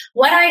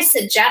 What I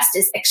suggest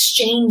is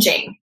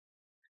exchanging.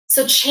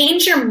 So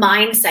change your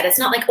mindset. It's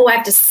not like, oh, I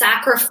have to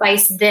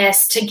sacrifice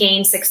this to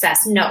gain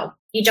success. No,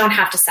 you don't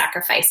have to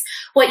sacrifice.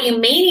 What you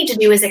may need to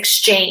do is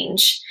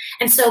exchange.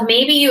 And so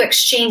maybe you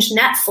exchange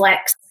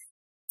Netflix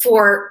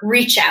for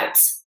reach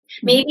outs.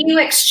 Maybe you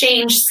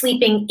exchange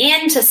sleeping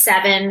in to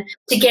 7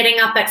 to getting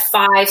up at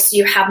 5 so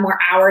you have more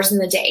hours in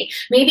the day.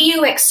 Maybe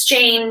you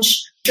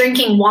exchange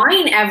drinking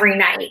wine every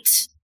night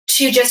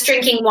to just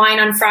drinking wine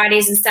on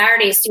Fridays and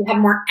Saturdays so you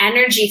have more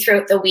energy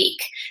throughout the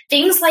week.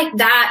 Things like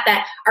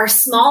that are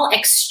small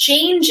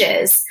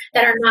exchanges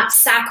that are not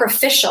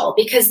sacrificial,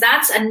 because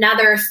that's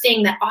another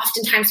thing that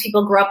oftentimes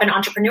people grow up in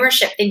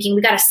entrepreneurship thinking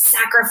we got to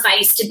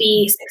sacrifice to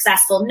be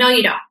successful. No,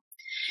 you don't.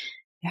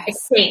 Yes.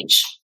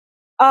 Exchange.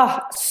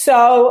 Oh,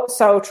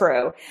 so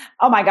true.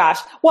 Oh my gosh.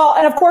 Well,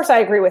 and of course I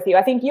agree with you.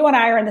 I think you and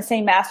I are in the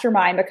same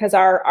mastermind because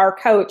our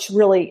coach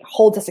really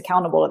holds us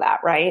accountable to that,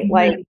 right? Mm-hmm.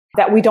 Like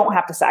that we don't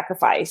have to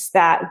sacrifice,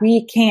 that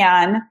we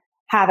can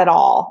have it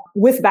all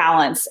with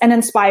balance and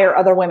inspire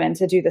other women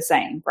to do the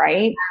same,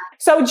 right?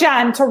 So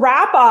Jen, to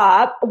wrap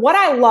up, what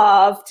I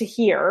love to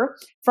hear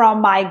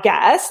from my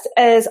guest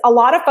is a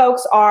lot of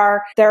folks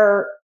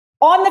they're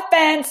on the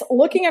fence,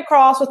 looking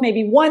across with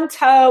maybe one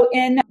toe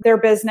in their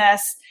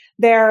business.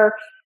 They're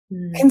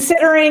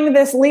considering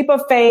this leap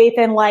of faith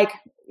and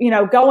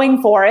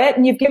going for it.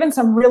 And you've given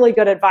some really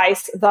good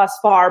advice thus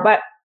far.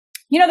 But,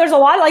 there's a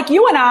lot like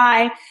you and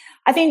I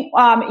think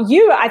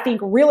you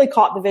really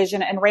caught the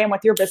vision and ran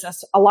with your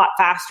business a lot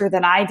faster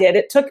than I did.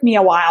 It took me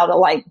a while to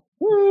I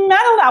don't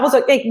know. I was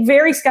a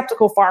very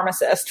skeptical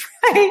pharmacist,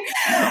 right?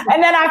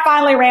 And then I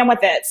finally ran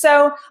with it.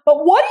 So,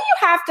 but what do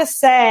you have to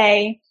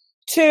say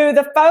to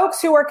the folks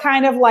who are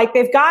kind of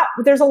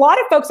there's a lot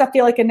of folks I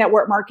feel like in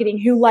network marketing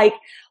who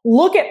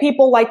look at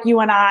people like you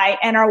and I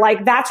and are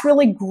like, that's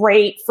really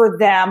great for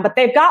them, but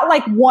they've got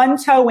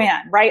one toe in,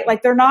 right?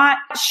 They're not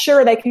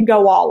sure they can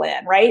go all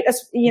in, right?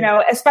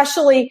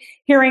 Especially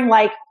hearing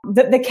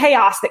the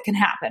chaos that can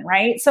happen,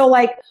 right? So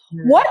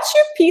what's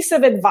your piece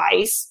of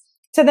advice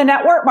to the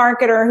network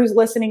marketer who's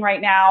listening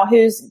right now,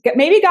 who's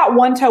maybe got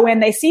one toe in,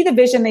 they see the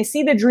vision, they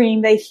see the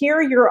dream, they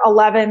hear your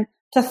 11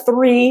 to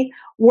 3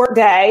 work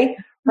day,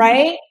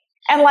 right?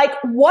 And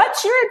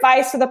what's your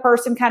advice to the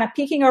person kind of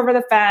peeking over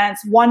the fence,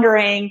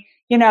 wondering,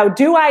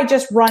 do I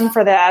just run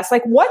for this?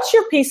 What's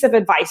your piece of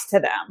advice to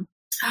them?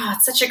 Oh,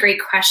 it's such a great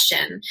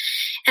question.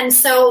 And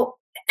so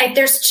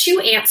there's 2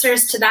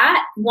 answers to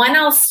that. One,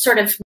 I'll sort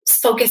of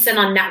focus in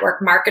on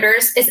network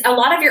marketers. Is a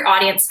lot of your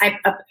audience, I'm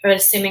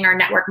assuming, are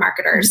network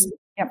marketers. Mm-hmm.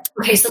 Yep.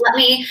 Okay, so let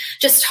me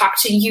just talk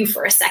to you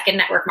for a second,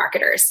 network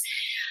marketers.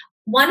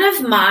 One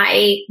of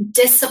my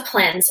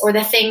disciplines, or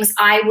the things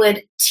I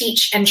would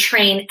teach and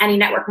train any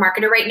network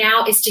marketer right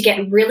now, is to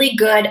get really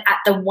good at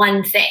the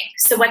one thing.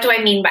 So what do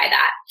I mean by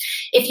that?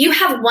 If you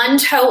have one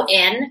toe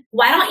in,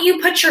 why don't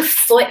you put your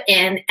foot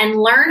in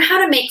and learn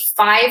how to make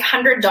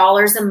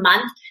 $500 a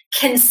month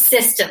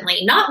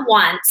consistently, not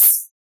once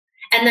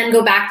and then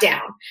go back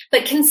down,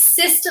 but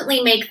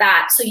consistently make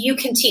that so you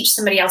can teach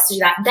somebody else to do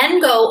that. Then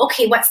go,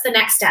 okay, what's the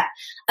next step?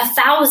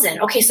 1,000.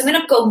 Okay, so I'm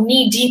going to go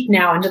knee deep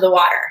now into the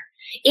water.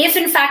 If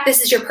in fact this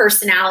is your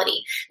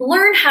personality,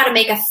 learn how to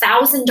make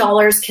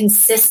 $1,000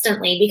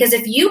 consistently, because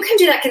if you can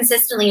do that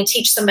consistently and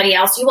teach somebody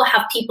else, you will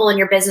have people in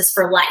your business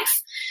for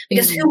life.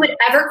 Because who would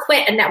ever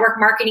quit a network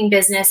marketing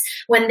business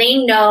when they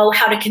know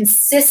how to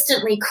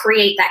consistently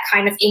create that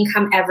kind of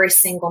income every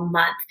single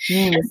month?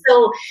 And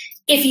so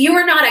if you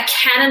are not a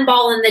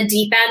cannonball in the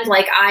deep end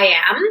like I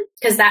am,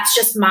 because that's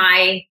just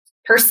my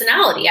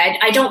personality.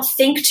 I don't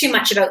think too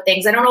much about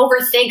things. I don't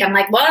overthink. I'm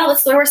like, well,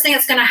 it's the worst thing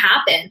that's going to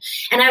happen.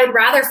 And I would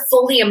rather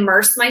fully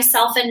immerse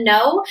myself and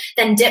know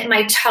than dip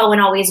my toe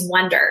and always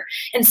wonder.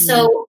 And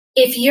so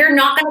if you're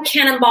not going to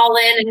cannonball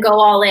in and go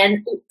all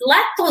in,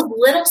 let those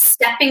little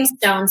stepping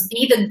stones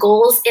be the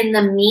goals in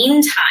the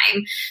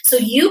meantime, so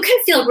you can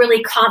feel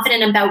really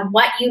confident about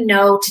what you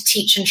know to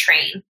teach and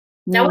train.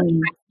 That would be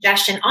my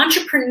suggestion.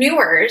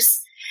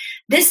 Entrepreneurs,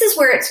 this is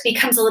where it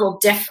becomes a little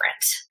different.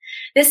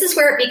 This is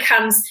where it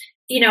becomes,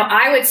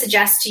 I would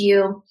suggest to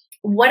you,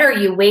 what are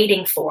you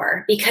waiting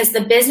for? Because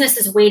the business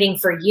is waiting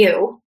for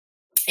you.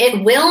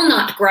 It will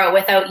not grow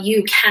without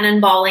you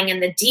cannonballing in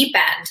the deep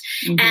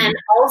end. And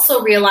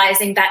also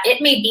realizing that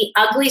it may be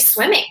ugly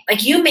swimming.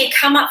 You may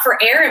come up for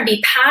air and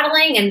be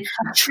paddling and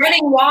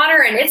treading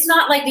water, and it's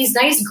not like these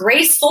nice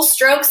graceful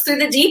strokes through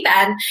the deep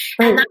end.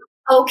 And that's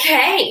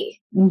okay.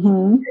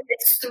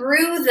 It's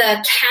through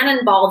the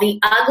cannonball, the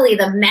ugly,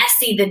 the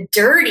messy, the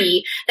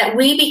dirty, that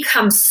we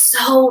become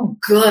so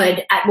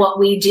good at what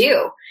we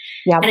do.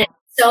 And it's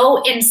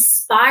so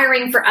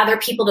inspiring for other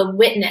people to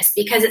witness,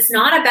 because it's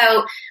not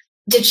about,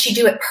 did she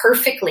do it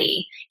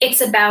perfectly?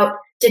 It's about,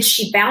 did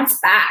she bounce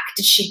back?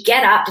 Did she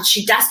get up? Did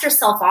she dust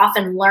herself off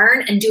and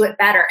learn and do it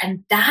better?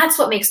 And that's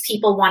what makes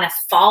people want to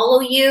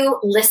follow you,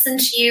 listen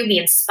to you, be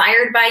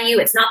inspired by you.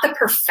 It's not the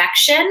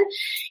perfection.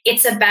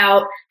 It's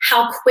about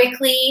how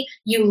quickly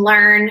you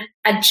learn,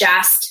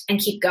 adjust, and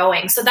keep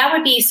going. So that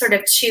would be sort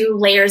of 2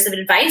 layers of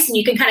advice, and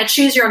you can kind of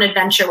choose your own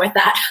adventure with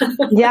that.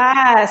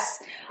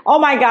 Yes. Oh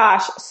my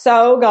gosh.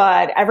 So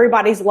good.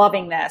 Everybody's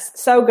loving this.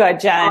 So good,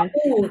 Jen.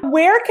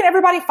 Where can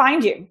everybody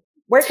find you?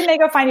 Where can they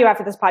go find you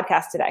after this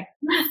podcast today?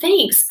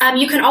 Thanks.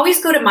 You can always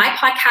go to my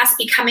podcast,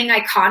 Becoming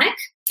Iconic.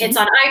 It's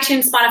on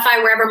iTunes,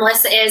 Spotify, wherever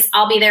Melissa is.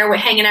 I'll be there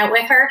hanging out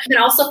with her. You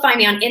can also find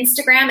me on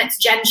Instagram. It's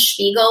Jen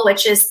Spiegel,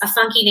 which is a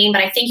funky name,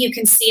 but I think you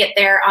can see it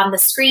there on the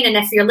screen. And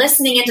if you're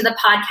listening into the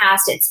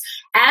podcast, it's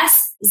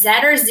S, Z,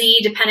 or Z,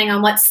 depending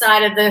on what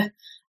side of the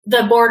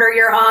border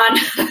you're on,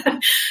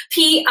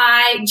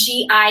 Pigiel.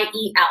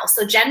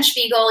 So Jen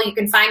Spiegel, you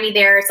can find me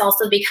there. It's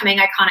also Becoming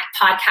Iconic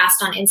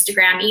Podcast on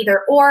Instagram,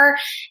 either or.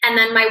 And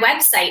then my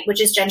website,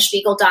 which is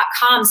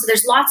jenspiegel.com. So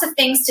there's lots of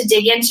things to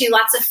dig into,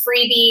 lots of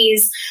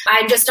freebies.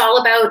 I'm just all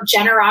about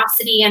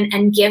generosity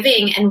and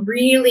giving and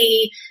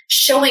really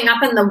showing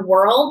up in the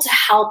world to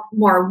help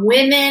more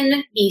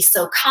women be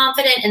so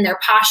confident in their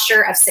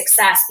posture of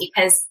success,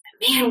 because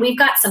man, we've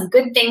got some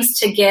good things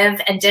to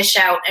give and dish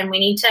out, and we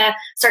need to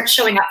start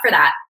showing up for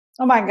that.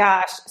 Oh my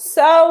gosh.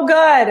 So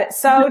good.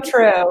 So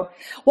true.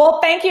 Well,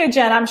 thank you,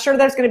 Jen. I'm sure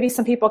there's going to be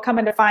some people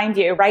coming to find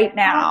you right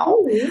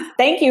now.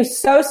 Thank you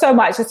so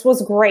much. This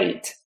was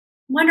great.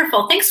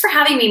 Wonderful. Thanks for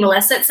having me,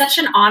 Melissa. It's such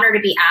an honor to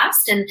be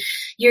asked, and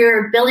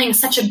you're building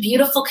such a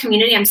beautiful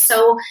community. I'm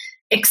so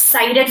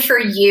excited for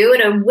you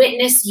to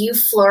witness you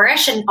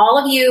flourish, and all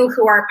of you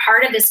who are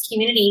part of this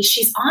community.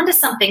 She's onto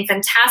something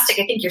fantastic.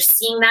 I think you're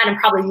seeing that and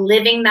probably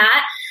living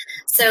that.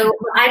 So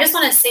I just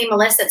want to say,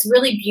 Melissa, it's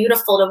really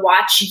beautiful to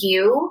watch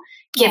you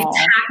give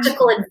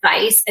tactical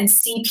advice and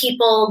see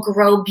people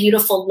grow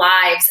beautiful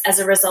lives as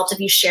a result of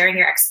you sharing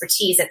your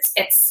expertise.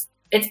 It's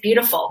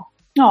beautiful.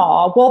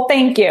 Oh, well,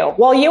 thank you.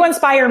 Well, you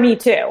inspire me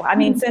too. I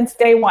mean, since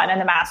day one in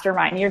the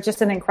mastermind, you're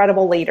just an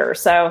incredible leader.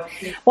 So,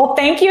 well,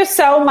 thank you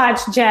so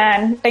much,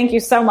 Jen. Thank you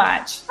so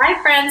much.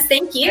 Hi, friends.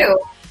 Thank you.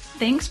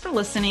 Thanks for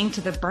listening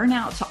to the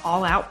Burnout to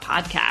All Out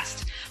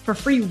podcast. For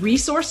free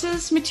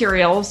resources,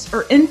 materials,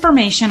 or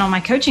information on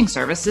my coaching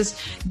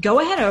services, go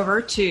ahead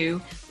over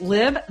to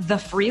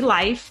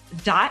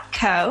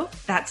livethefreelife.co.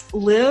 That's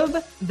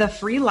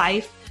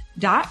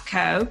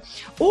livethefreelife.co.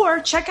 Or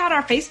check out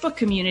our Facebook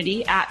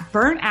community at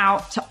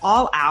Burnout to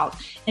All Out,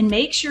 and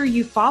make sure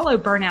you follow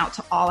Burnout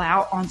to All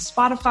Out on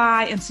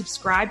Spotify and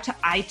subscribe to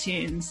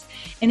iTunes.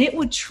 And it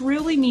would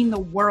truly mean the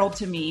world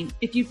to me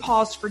if you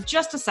paused for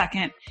just a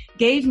second,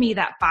 gave me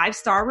that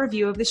 5-star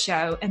review of the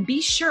show, and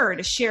be sure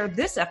to share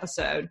this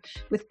episode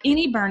with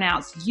any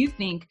burnouts you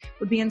think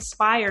would be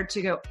inspired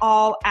to go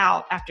all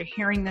out after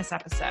hearing this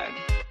episode.